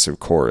 huge, massive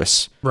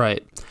chorus.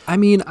 Right. I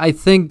mean, I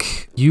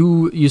think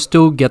you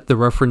still get the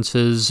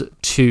references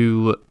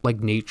to like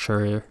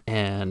nature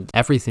and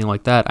everything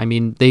like that. I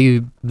mean,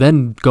 they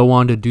then go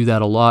on to do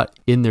that a lot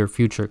in their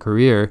future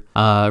career,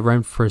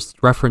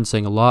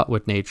 referencing a lot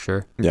with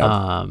nature.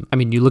 Yeah. I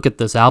mean, you look at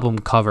this album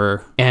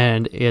cover,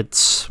 and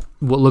it's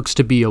what looks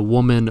to be a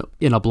woman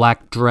in a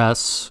black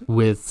dress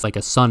with like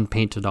a sun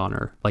painted on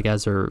her, like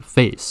as her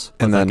face,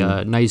 with And then,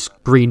 like a nice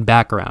green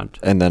background.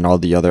 And then all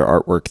the other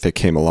artwork that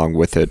came along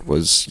with it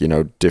was,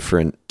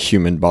 different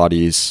human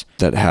bodies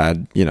that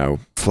had,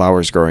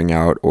 flowers growing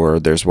out, or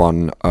there's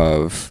one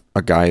of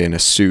a guy in a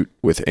suit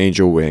with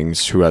angel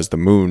wings who has the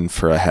moon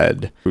for a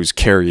head, who's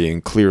carrying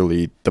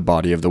clearly the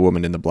body of the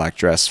woman in the black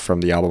dress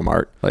from the album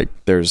art. Like,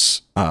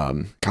 there's,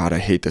 God, I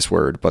hate this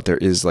word, but there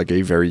is like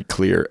a very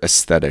clear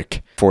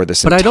aesthetic for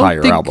this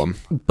entire album.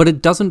 But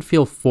it doesn't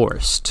feel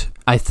forced.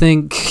 I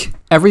think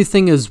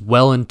everything is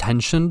well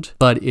intentioned,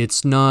 but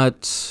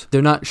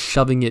they're not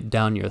shoving it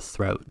down your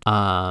throat.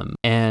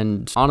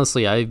 And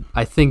honestly,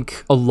 I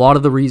think a lot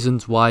of the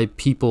reasons why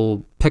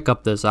people pick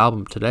up this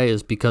album today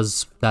is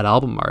because that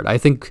album art. I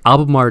think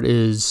album art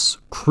is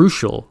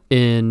crucial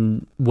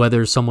in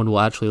whether someone will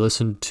actually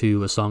listen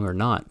to a song or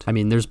not. I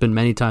mean, there's been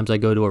many times I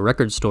go to a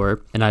record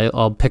store and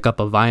I'll pick up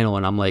a vinyl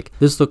and I'm like,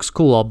 this looks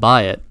cool, I'll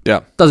buy it.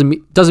 Yeah.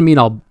 Doesn't mean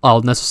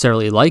I'll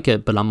necessarily like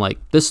it, but I'm like,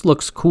 this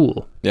looks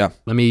cool. Yeah.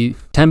 Let me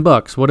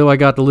 $10. What do I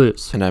got to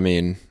lose? And I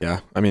mean,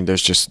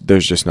 there's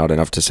just not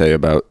enough to say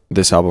about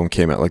this album.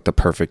 Came at like the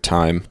perfect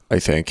time, I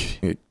think,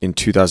 in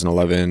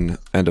 2011,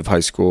 end of high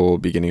school,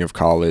 beginning of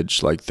college.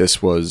 Like,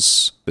 this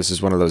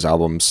is one of those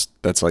albums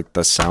that's like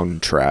the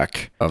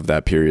soundtrack of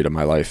that period of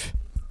my life.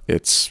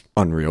 It's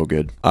unreal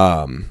good.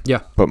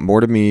 Yeah. But More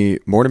to Me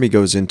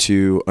goes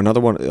into another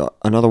one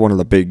of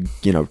the big,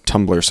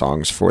 Tumblr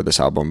songs for this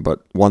album,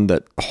 but one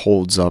that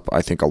holds up,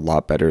 I think, a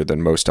lot better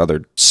than most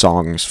other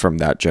songs from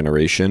that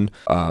generation.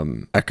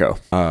 Echo.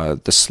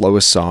 The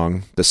slowest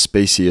song, the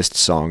spaciest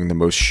song, the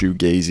most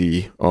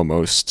shoegazy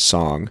almost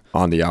song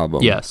on the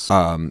album. Yes.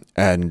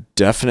 And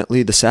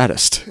definitely the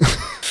saddest.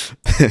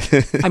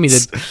 I mean,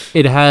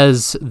 it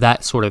has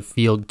that sort of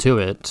feel to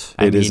it.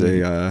 It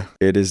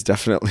is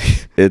definitely,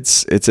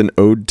 it's an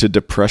ode to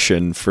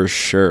depression for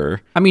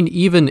sure. I mean,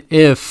 even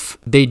if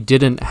they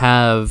didn't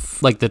have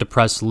like the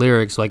depressed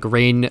lyrics, like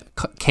rain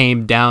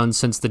came down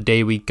since the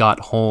day we got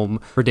home,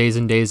 for days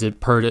and days it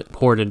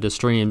poured into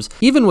streams.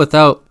 Even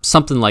without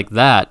something like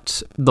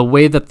that, the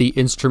way that the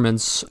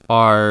instruments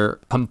are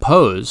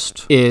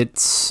composed, it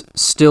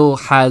still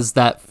has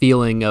that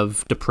feeling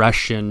of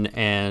depression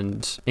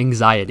and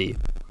anxiety.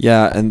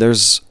 Yeah, and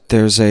there's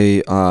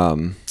a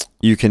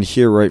you can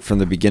hear right from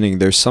the beginning,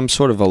 there's some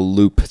sort of a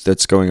loop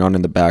that's going on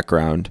in the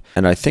background,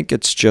 and I think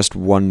it's just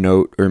one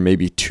note or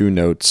maybe two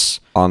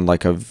notes on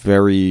like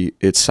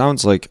it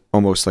sounds like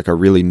almost like a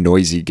really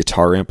noisy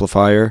guitar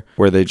amplifier,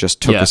 where they just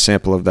took a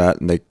sample of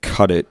that and they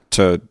cut it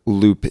to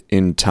loop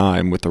in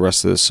time with the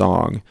rest of the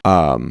song.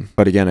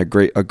 But again, a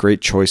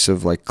great choice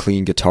of like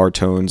clean guitar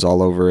tones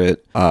all over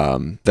it.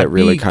 That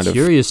really kind of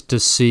curious to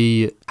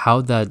see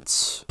how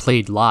that's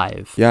played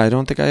live. Yeah, I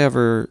don't think they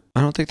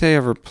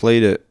ever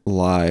played it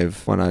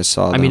live when I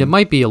saw them. I mean, it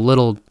might be a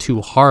little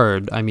too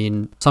hard. I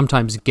mean,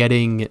 sometimes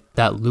getting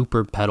that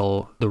looper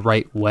pedal the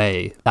right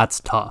way, that's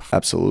tough.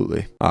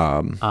 Absolutely.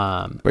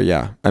 But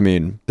yeah, I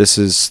mean, this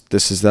is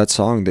that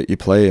song that you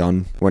play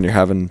on when you're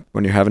having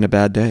a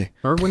bad day,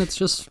 or when it's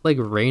just like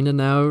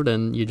raining out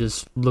and you're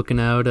just looking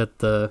out at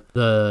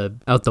the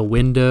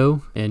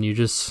window and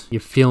you're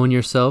feeling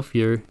yourself.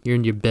 You're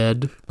in your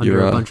bed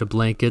under a bunch of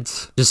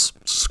blankets, just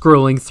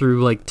scrolling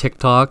through like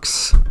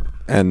TikToks.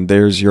 And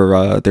there's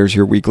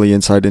your weekly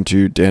insight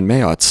into Dan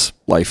Mayott's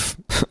life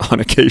on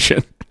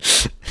occasion.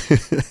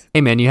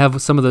 Hey man, you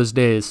have some of those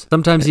days.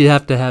 Sometimes you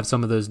have to have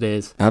some of those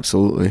days.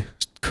 Absolutely.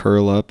 Just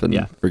curl up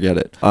and forget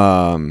it.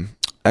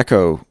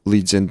 Echo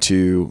leads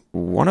into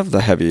one of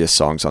the heaviest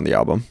songs on the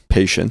album,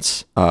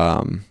 Patience.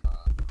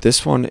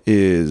 This one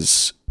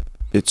is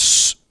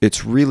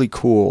it's really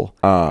cool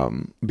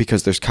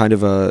because there's kind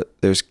of a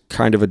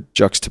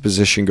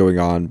juxtaposition going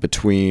on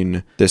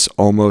between this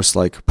almost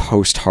like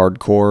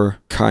post-hardcore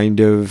kind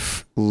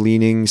of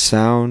leaning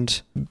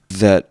sound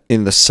that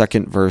in the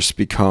second verse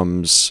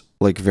becomes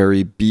like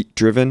very beat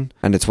driven,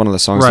 and it's one of the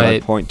songs that I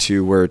Right. point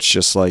to where it's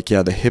just like,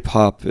 yeah, the hip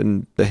hop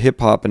and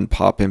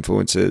pop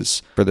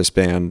influences for this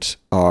band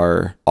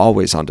are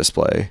always on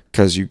display,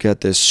 because you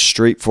get this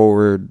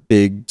straightforward,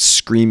 big,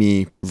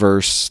 screamy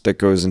verse that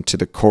goes into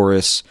the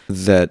chorus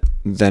that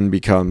then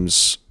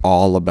becomes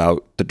all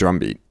about the drum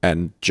beat,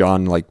 and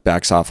John like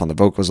backs off on the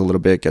vocals a little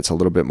bit, gets a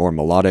little bit more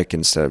melodic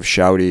instead of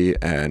shouty,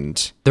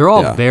 and They're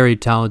all yeah. very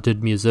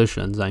talented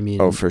musicians. I mean,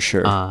 Oh, for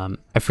sure.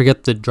 I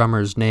forget the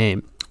drummer's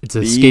name. It's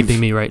Beeve.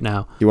 escaping me right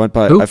now. He went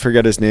by, Who? I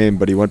forget his name,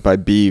 but he went by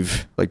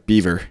Beeve, like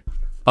Beaver.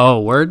 Oh,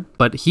 word.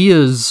 But he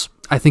is.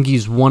 I think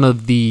he's one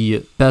of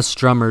the best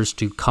drummers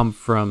to come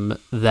from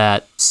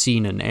that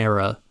scene and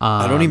era.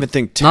 I don't even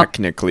think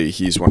technically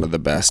he's one of the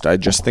best. I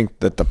just think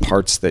that the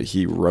parts that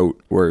he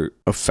wrote were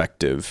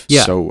effective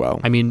so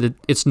well. I mean,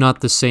 it's not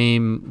the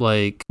same,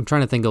 like, I'm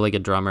trying to think of like a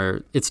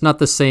drummer. It's not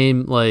the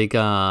same like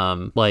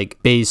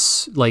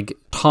bass, like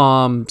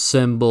tom,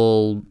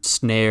 cymbal,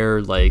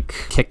 snare, like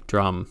kick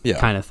drum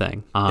kind of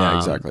thing. Yeah,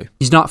 exactly.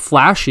 He's not a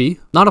flashy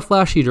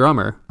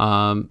drummer.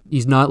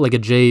 He's not like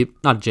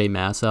not a J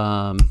Mass.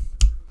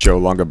 Joe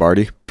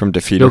Longobardi from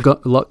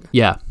Defeater.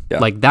 Yeah.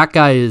 Like that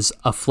guy is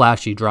a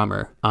flashy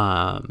drummer.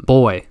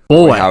 Boy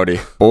howdy.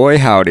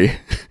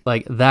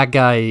 Like that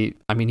guy,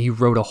 I mean, he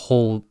wrote a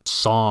whole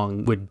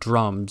song with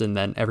drums, and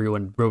then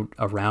everyone wrote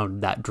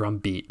around that drum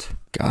beat.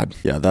 God,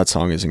 yeah, that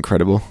song is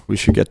incredible. We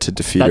should get to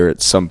Defeater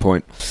at some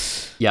point.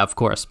 Yeah, of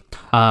course.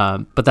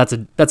 But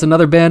that's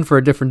another band for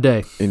a different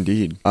day.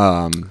 Indeed.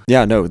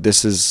 Yeah, no,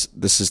 this is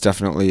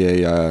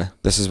definitely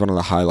this is one of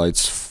the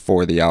highlights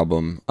for the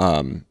album.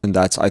 And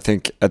that's, I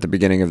think at the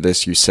beginning of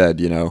this you said,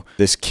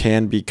 this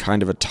can be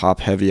kind of a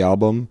top heavy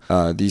album.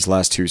 These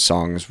last two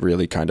songs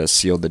really kind of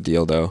sealed the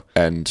deal though.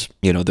 And,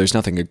 there's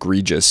nothing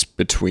egregious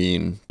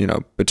between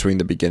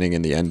the beginning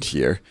and the end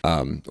here.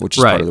 Which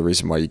is part of the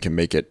reason why you can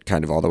make it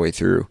kind of all the way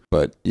through.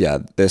 But yeah,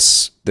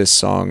 this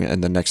song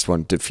and the next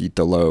one, Defeat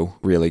the Low,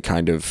 really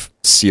kind of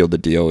sealed the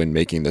deal in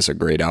making this a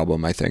great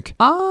album, I think.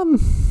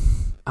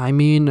 I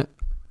mean,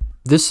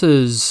 this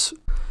is,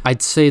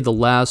 I'd say the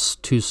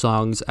last two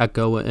songs,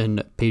 Echo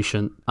and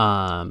Patient,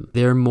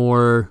 they're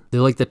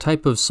like the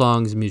type of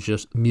songs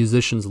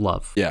musicians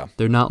love. Yeah.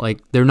 They're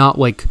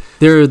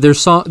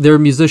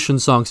musician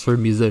songs for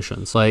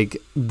musicians. Like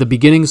the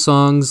beginning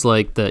songs,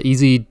 like the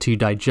easy to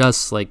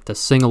digest, like to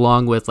sing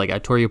along with, like I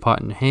Tore You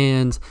Apart in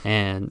Hands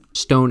and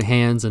Stone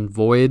Hands and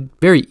Void.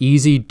 Very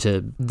easy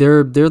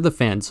they're the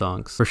fan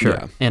songs for sure.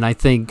 Yeah. And I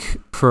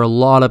think for a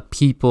lot of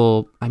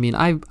people, I mean,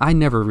 I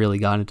never really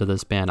got into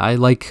this band. I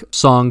like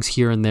songs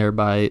here and there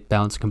by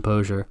Balance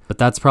Composure, but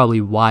that's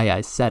probably why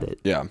I said it.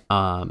 Yeah.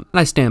 And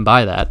I stand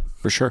by that.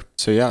 For sure.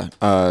 So yeah,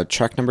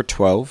 track number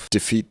 12,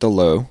 Defeat the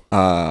Low.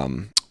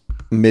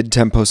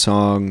 Mid-tempo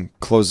song,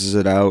 closes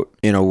it out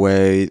in a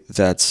way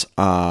that's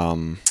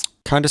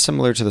kind of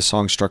similar to the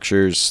song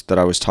structures that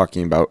I was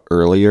talking about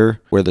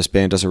earlier, where this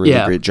band does a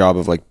really great job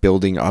of like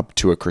building up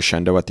to a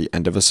crescendo at the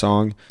end of a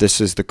song.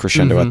 This is the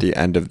crescendo at the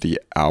end of the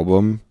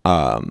album,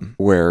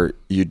 where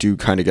you do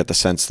kind of get the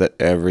sense that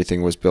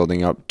everything was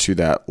building up to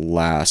that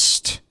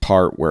last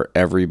part where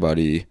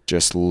everybody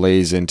just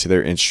lays into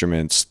their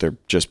instruments. They're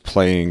just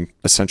playing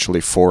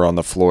essentially 4 on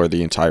the floor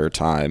the entire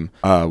time,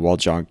 while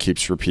John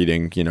keeps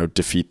repeating,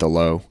 defeat the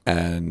low.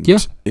 And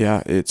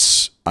yeah,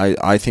 it's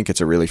I think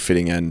it's a really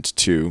fitting end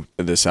to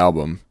this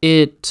album.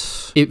 It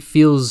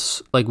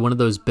feels like one of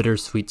those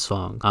bittersweet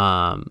songs.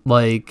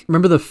 Like,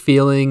 remember the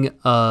feeling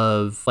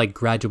of like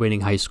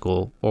graduating high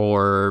school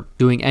or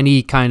doing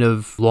any kind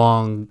of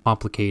long,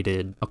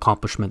 complicated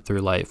accomplishment through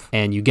life,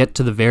 and you get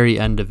to the very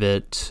end of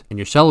it and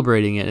you're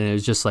celebrating it, and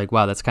it's just like,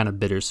 wow, that's kind of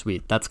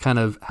bittersweet. That's kind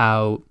of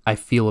how I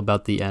feel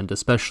about the end,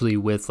 especially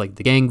with like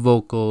the gang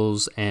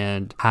vocals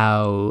and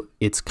how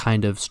it's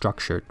kind of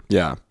structured.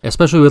 Yeah.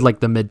 Especially with like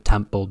the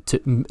mid-tempo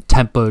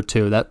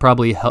too. That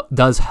probably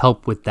does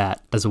help with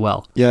that as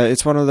well. Yeah,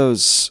 it's one of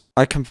those,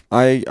 I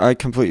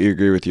completely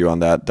agree with you on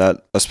that.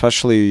 That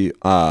especially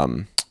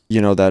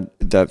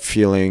that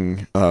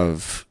feeling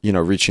of,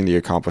 reaching the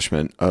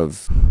accomplishment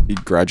of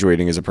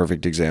graduating is a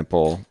perfect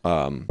example.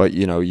 But,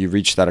 you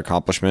reach that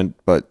accomplishment,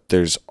 but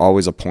there's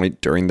always a point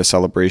during the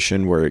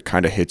celebration where it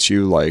kind of hits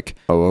you like,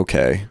 oh,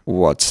 okay,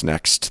 what's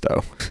next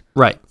though?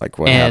 Right. Like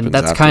what happens and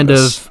that's after kind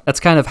this? That's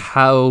kind of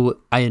how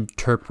I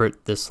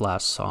interpret this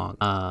last song.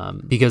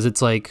 Because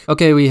it's like,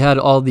 okay, we had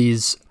all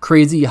these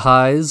crazy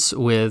highs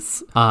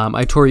with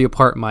I Tore You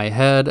Apart in My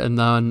Head, and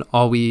then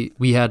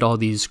we had all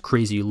these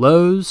crazy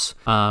lows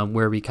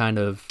where we kind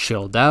of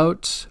chilled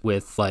out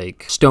with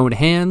like Stone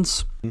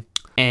Hands.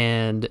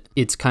 And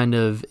it's kind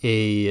of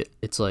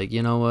it's like,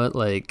 you know what,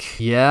 like,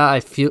 yeah, I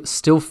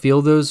still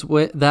feel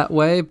that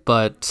way,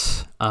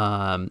 but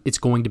it's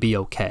going to be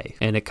okay.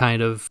 And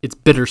it's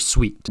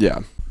bittersweet.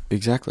 Yeah,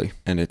 exactly.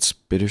 And it's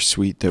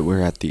bittersweet that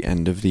we're at the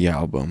end of the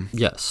album.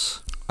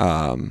 Yes.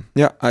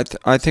 Yeah,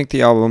 I think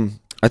the album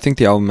I think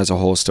the album as a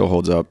whole still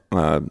holds up.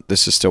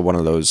 This is still one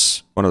of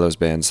those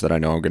bands that I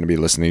know I'm going to be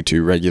listening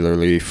to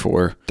regularly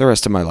for the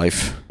rest of my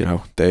life. You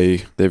know,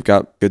 they've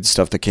got good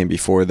stuff that came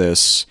before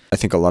this. I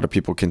think a lot of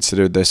people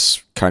considered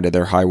this kind of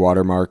their high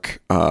water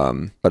mark,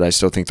 but I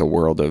still think the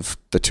world of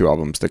the two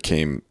albums that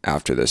came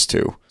after this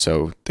too.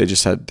 So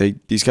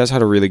these guys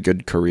had a really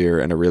good career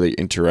and a really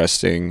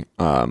interesting,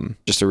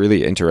 just a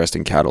really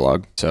interesting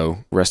catalog.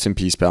 So rest in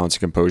peace, Balance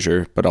and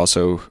Composure, but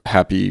also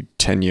happy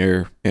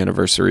 10-year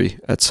anniversary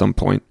at some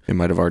point. It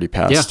might have already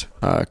passed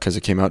because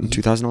it came out in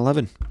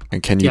 2011.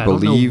 And can you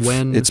believe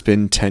it's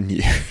been 10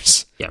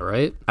 years? Yeah,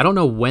 right? I don't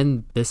know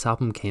when this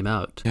album came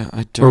out. Yeah,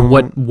 I don't.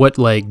 Or what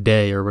like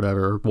day or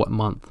whatever, or what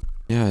month.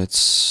 Yeah,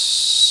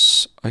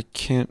 I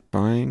can't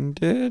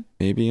find it.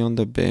 Maybe on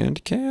the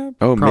Bandcamp?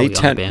 Oh, May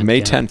 10th.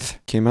 May 10th.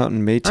 Came out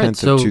in May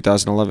 10th of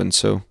 2011.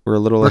 So we're a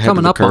little ahead of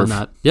the curve. We're coming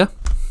up on that. Yeah.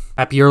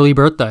 Happy early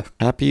birthday.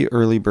 Happy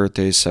early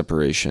birthday,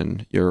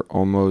 Separation. You're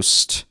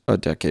almost a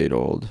decade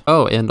old.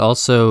 Oh, and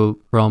also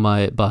for all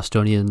my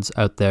Bostonians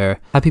out there,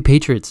 Happy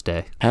Patriots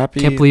Day. Patriots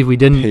Day.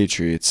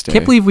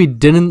 Can't believe we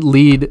didn't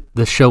lead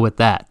the show with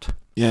that.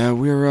 Yeah,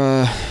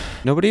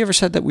 nobody ever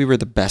said that we were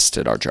the best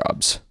at our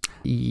jobs.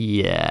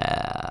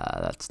 Yeah,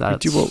 that's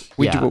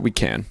we do what we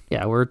can.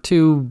 Yeah, we're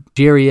two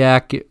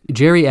geriatrics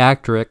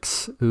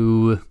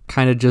who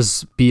kind of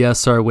just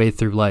BS our way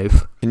through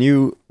life.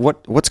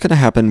 What's going to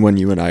happen when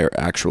you and I are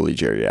actually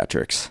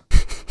geriatrics?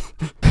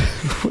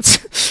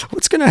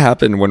 What's going to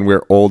happen when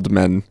we're old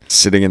men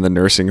sitting in the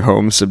nursing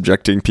home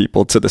subjecting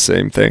people to the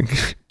same thing?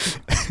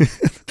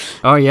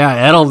 Oh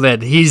yeah,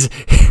 Edelman.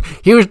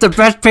 He was the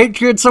best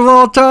Patriots of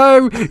all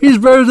time. He's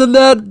better than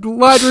that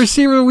wide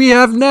receiver we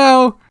have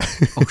now.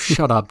 Oh,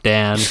 shut up,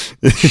 Dan.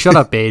 Shut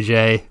up,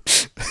 AJ.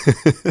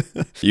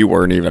 You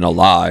weren't even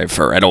alive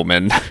for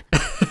Edelman.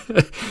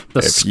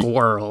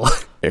 Squirrel.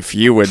 If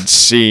you had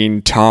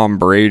seen Tom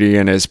Brady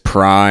in his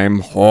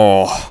prime,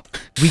 oh.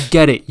 We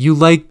get it.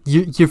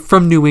 You're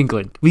from New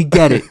England. We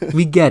get it.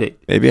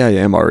 Maybe I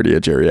am already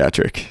a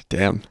geriatric.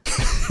 Damn.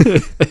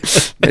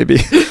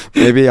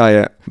 maybe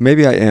I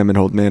am an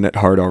old man at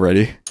heart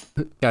already.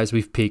 Guys,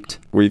 we've peaked.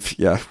 We've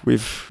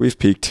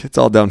peaked. It's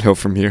all downhill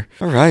from here.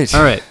 All right.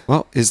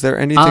 Well, is there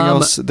anything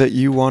else that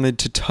you wanted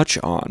to touch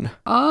on?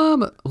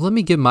 Let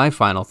me give my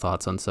final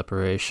thoughts on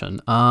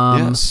Separation.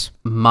 Yes.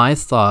 My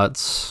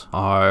thoughts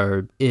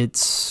are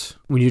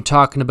when you're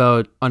talking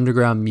about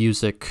underground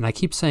music, and I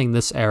keep saying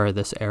this era,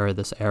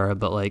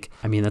 but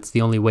that's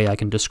the only way I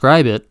can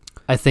describe it.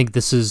 I think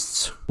this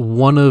is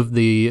one of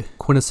the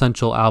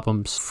quintessential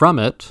albums from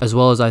it, as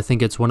well as I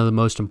think it's one of the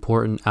most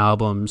important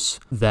albums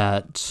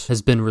that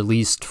has been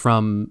released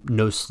from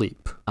No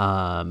Sleep.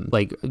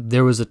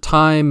 There was a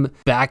time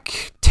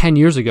back 10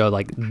 years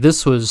ago,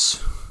 this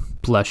was...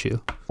 Bless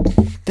you.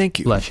 Thank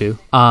you. Bless you.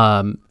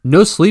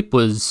 No Sleep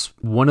was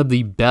one of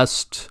the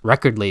best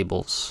record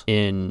labels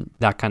in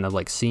that kind of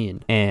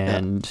scene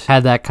and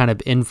had that kind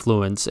of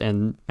influence.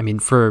 And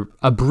for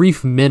a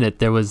brief minute,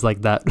 there was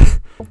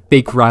that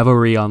fake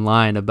rivalry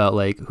online about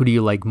who do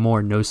you like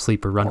more, No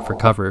Sleep or Run for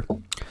Cover?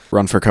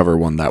 Run for Cover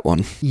won that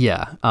one.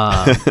 Yeah.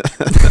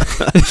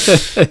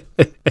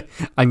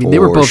 They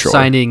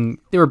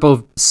were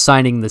both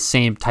signing the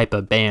same type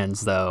of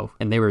bands though,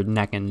 and they were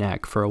neck and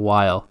neck for a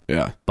while.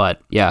 Yeah.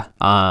 But yeah,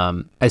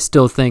 I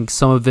still think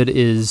some of it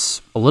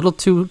is a little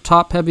too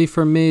top heavy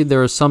for me.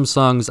 There are some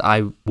songs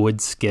I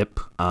would skip.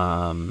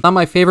 Not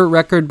my favorite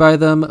record by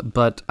them,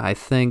 but I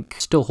think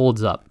still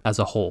holds up as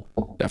a whole.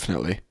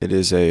 Definitely. It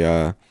is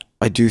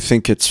I do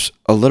think it's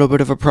a little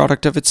bit of a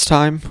product of its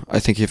time. I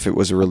think if it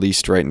was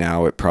released right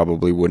now, it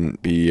probably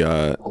wouldn't be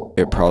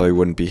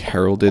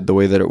heralded the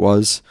way that it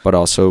was. But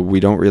also,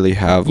 we don't really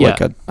have we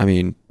don't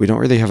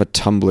really have a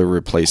Tumblr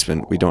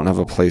replacement. We don't have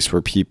a place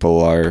where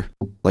people are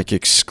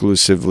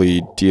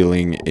exclusively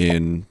dealing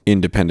in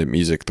independent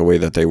music the way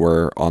that they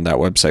were on that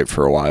website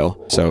for a while.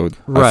 So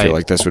I feel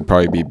like this would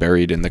probably be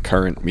buried in the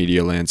current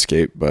media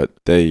landscape. But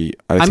I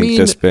think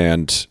this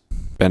band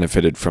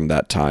benefited from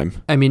that time.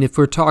 If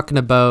we're talking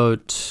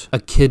about a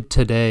kid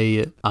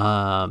today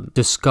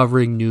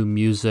discovering new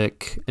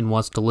music and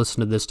wants to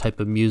listen to this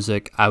type of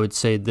music, I would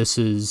say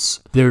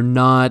they're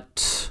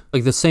not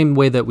the same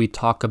way that we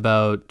talk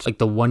about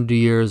the Wonder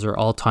Years or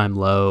All Time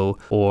Low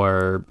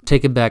or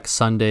Taking Back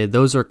Sunday.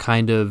 Those are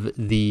kind of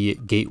the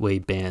gateway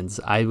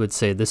bands. I would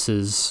say this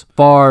is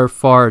far,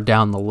 far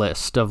down the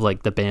list of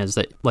the bands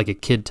that a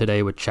kid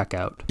today would check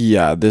out.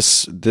 Yeah,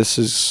 this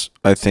is,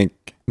 I think,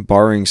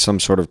 barring some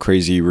sort of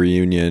crazy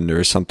reunion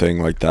or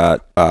something like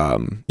that,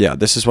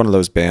 this is one of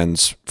those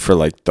bands for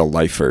the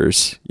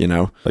lifers,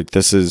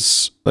 this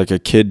is a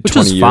kid. Which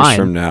 20 years fine.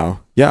 From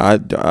now. Yeah,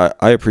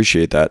 I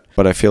appreciate that,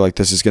 but I feel like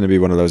this is going to be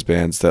one of those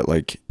bands that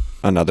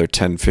another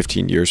 10,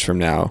 15 years from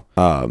now,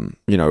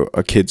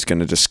 a kid's going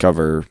to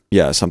discover,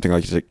 something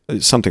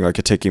like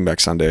a Taking Back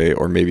Sunday,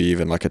 or maybe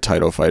even a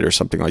Title Fight or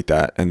something like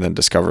that, and then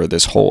discover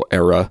this whole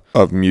era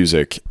of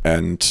music.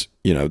 And,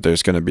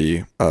 there's going to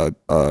be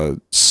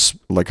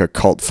like a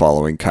cult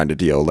following kind of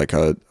deal, like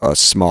a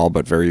small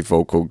but very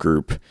vocal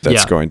group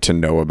that's going to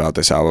know about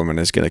this album and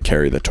is going to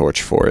carry the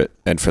torch for it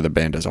and for the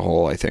band as a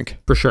whole, I think.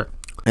 For sure.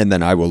 And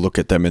then I will look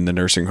at them in the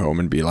nursing home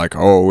and be like,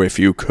 oh, if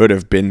you could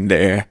have been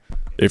there.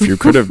 If you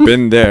could have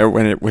been there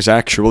when it was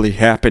actually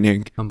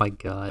happening. Oh my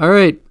God. All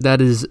right.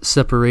 That is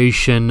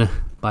Separation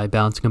by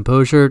Balance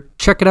Composure.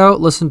 Check it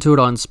out. Listen to it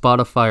on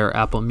Spotify or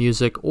Apple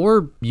Music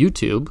or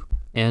YouTube.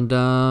 And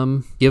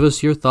give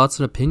us your thoughts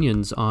and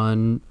opinions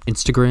on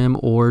Instagram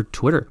or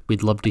Twitter.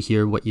 We'd love to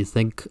hear what you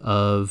think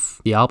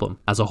of the album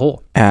as a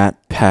whole. At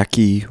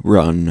Packy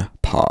Run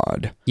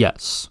Pod.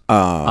 Yes.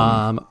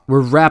 We're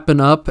wrapping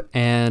up,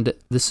 and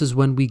this is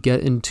when we get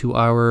into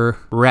our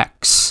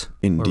recs.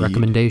 Indeed. Or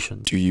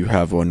recommendations. Do you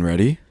have one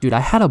ready? Dude, I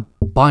had a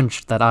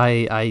bunch that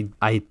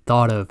I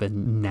thought of,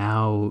 and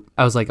now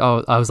I was like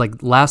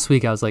last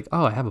week I was like,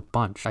 oh, I have a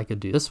bunch. I could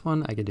do this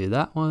one, I could do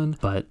that one,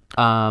 but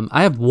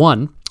I have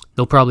one.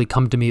 They'll probably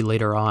come to me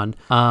later on.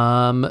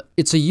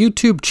 It's a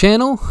YouTube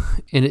channel,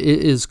 and it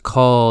is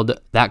called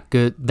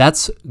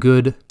That's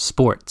Good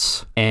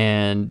Sports,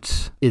 and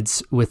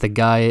it's with a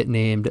guy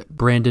named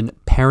Brandon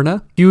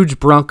Perna. Huge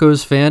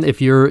Broncos fan.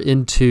 If you're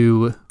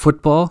into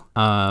football,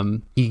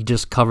 he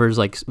just covers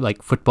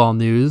like football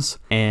news,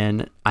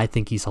 and I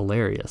think he's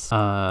hilarious.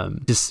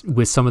 Just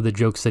with some of the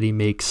jokes that he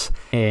makes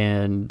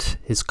and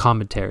his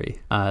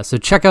commentary. So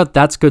check out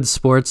That's Good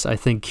Sports. I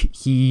think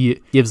he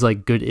gives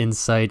like good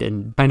insight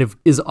and kind of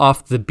is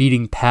off the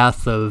beating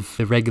path of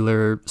the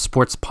regular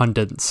sports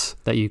pundits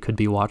that you could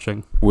be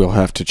watching. We'll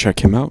have to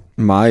check him out.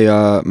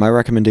 My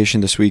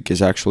recommendation this week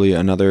is actually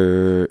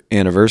another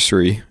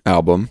anniversary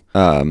album.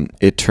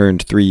 It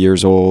turned 3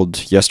 years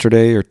old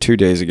yesterday or 2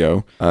 days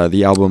ago.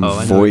 The album I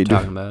know Void. what you're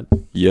talking about.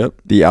 Yep.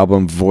 The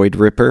album Void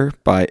Ripper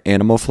by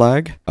Animal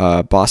Flag,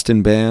 a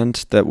Boston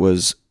band that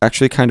was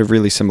actually kind of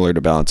really similar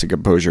to Balance and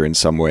Composure in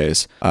some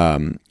ways.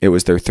 It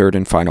was their third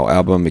and final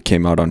album. It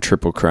came out on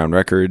Triple Crown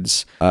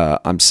Records.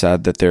 I'm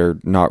sad that they're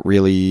not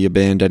really a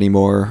band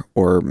anymore,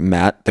 or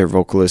Matt, their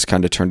vocalist,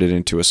 kind of turned it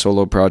into a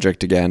solo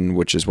project again,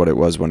 which is what it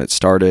was when it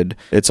started.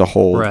 It's a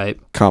whole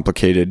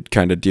complicated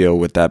kind of deal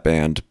with that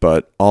band,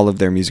 but all of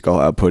their musical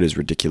output is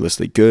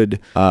ridiculously good.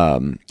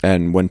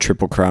 And when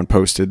Triple Crown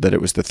posted that it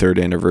was the third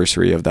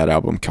anniversary of that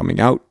album coming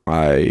out,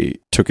 I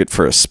took it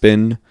for a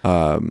spin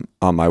on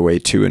my way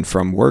to and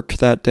from work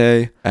that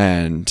day,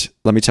 and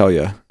let me tell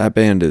you, that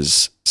band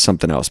is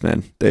something else,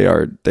 man. They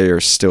are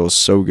still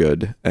so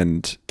good,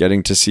 and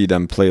getting to see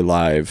them play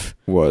live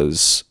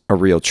was a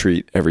real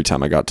treat every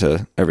time I got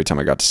to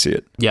see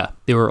it. Yeah,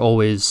 they were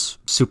always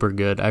super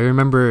good. I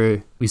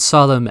remember we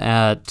saw them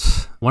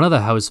at one of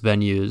the house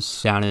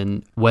venues down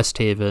in West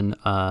Haven,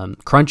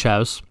 Crunch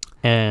House.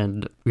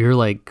 And we were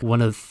like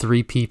one of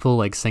 3 people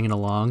like singing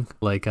along.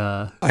 Like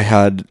I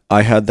had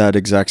that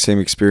exact same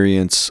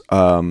experience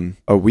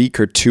a week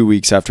or 2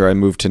 weeks after I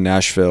moved to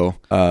Nashville.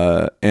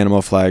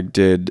 Animal Flag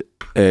did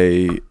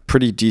a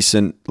pretty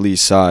decently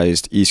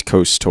sized East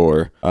Coast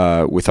tour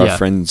with our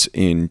friends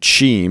in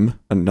Cheam,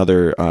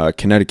 another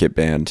Connecticut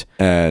band,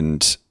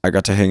 and I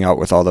got to hang out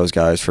with all those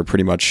guys for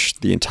pretty much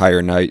the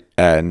entire night.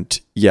 And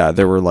yeah,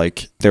 there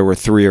were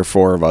 3 or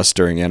 4 of us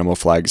during Animal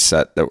Flag's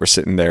set that were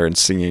sitting there and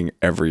singing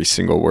every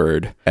single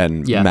word.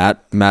 And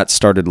Matt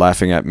started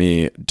laughing at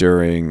me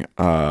during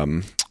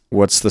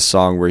what's the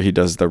song where he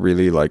does the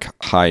really like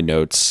high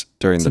notes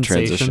during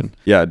Sensation. The transition?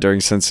 Yeah, during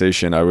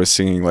Sensation, I was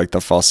singing like the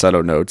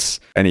falsetto notes,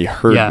 and he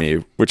heard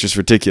me, which is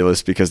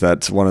ridiculous because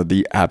that's one of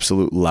the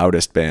absolute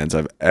loudest bands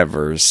I've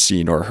ever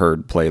seen or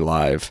heard play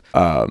live.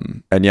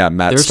 And yeah,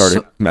 Matt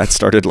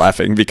started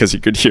laughing because he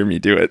could hear me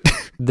do it.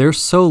 They're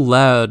so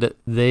loud,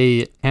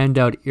 they hand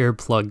out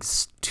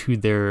earplugs to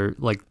their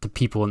the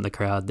people in the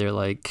crowd. They're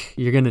like,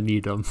 you're gonna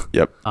need them.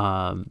 Yep.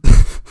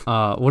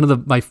 One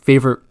of my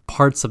favorite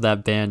parts of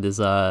that band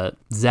is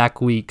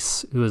Zach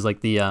Weeks, who is like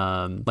the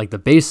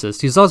bassist.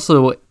 He's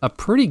also a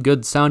pretty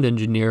good sound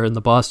engineer in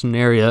the Boston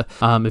area.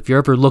 If you're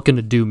ever looking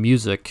to do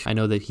music, I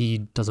know that he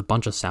does a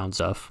bunch of sound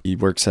stuff. He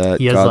works at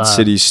God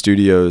City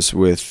Studios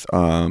with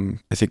I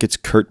think it's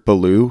Kurt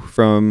Ballou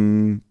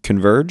from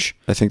Converge.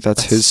 I think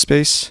that's his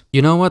space.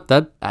 You know what?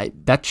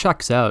 That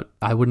checks out.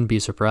 I wouldn't be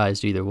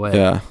surprised either way.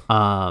 Yeah.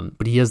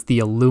 But he has the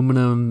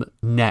aluminum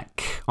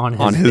neck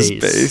on his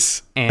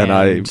bass.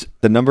 And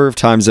the number of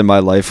times in my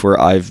life where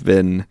I've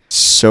been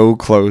so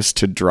close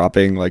to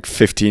dropping like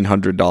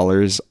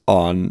 $1,500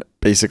 on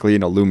basically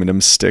an aluminum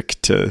stick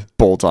to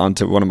bolt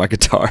onto one of my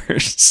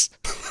guitars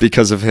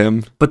because of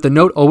him. But the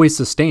note always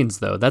sustains,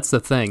 though. That's the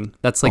thing.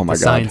 That's like the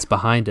science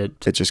behind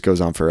it. It just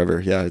goes on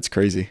forever. Yeah, it's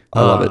crazy.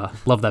 I love it.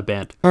 Love that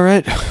band. All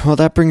right. Well,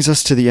 that brings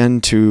us to the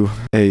end to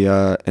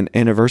an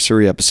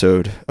anniversary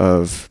episode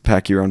of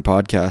Pack Your Own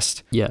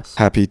Podcast. Yes.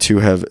 Happy to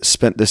have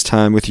spent this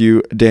time with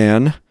you,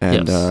 Dan.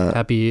 And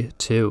happy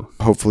too.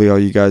 Hopefully all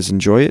you guys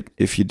enjoy it.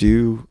 If you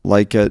do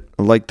like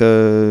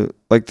the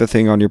like the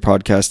thing on your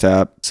podcast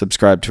app,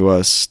 subscribe to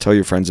us, tell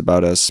your friends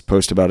about us,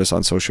 post about us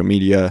on social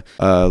media.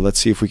 Let's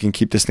see if we can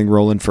keep this thing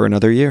rolling for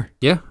another year.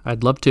 Yeah,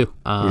 I'd love to.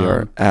 We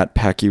are at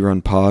Packy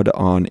Run Pod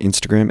on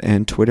Instagram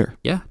and Twitter.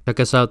 Yeah, check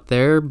us out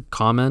there,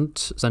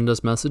 comment, send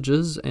us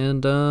messages,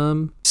 and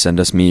send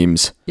us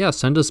memes. Yeah,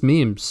 send us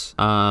memes.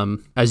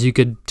 As you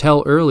could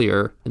tell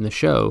earlier in the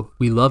show,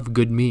 we love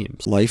good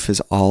memes. Life is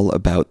all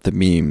about the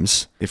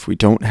memes. If we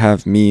don't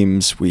have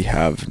memes, we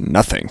have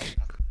nothing.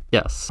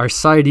 Yes, our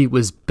society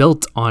was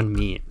built on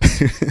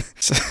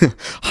memes.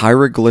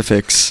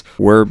 Hieroglyphics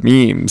were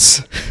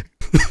memes.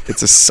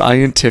 It's a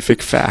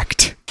scientific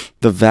fact.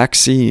 The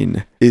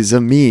vaccine is a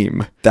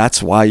meme.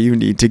 That's why you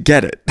need to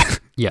get it.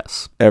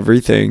 Yes.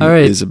 Everything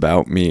is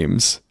about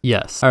memes.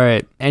 Yes. All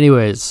right.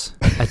 Anyways,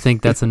 I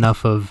think that's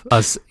enough of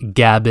us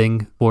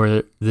gabbing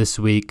for this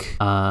week.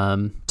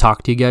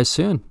 Talk to you guys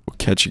soon. We'll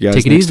catch you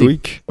guys next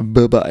week.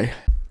 Bye-bye.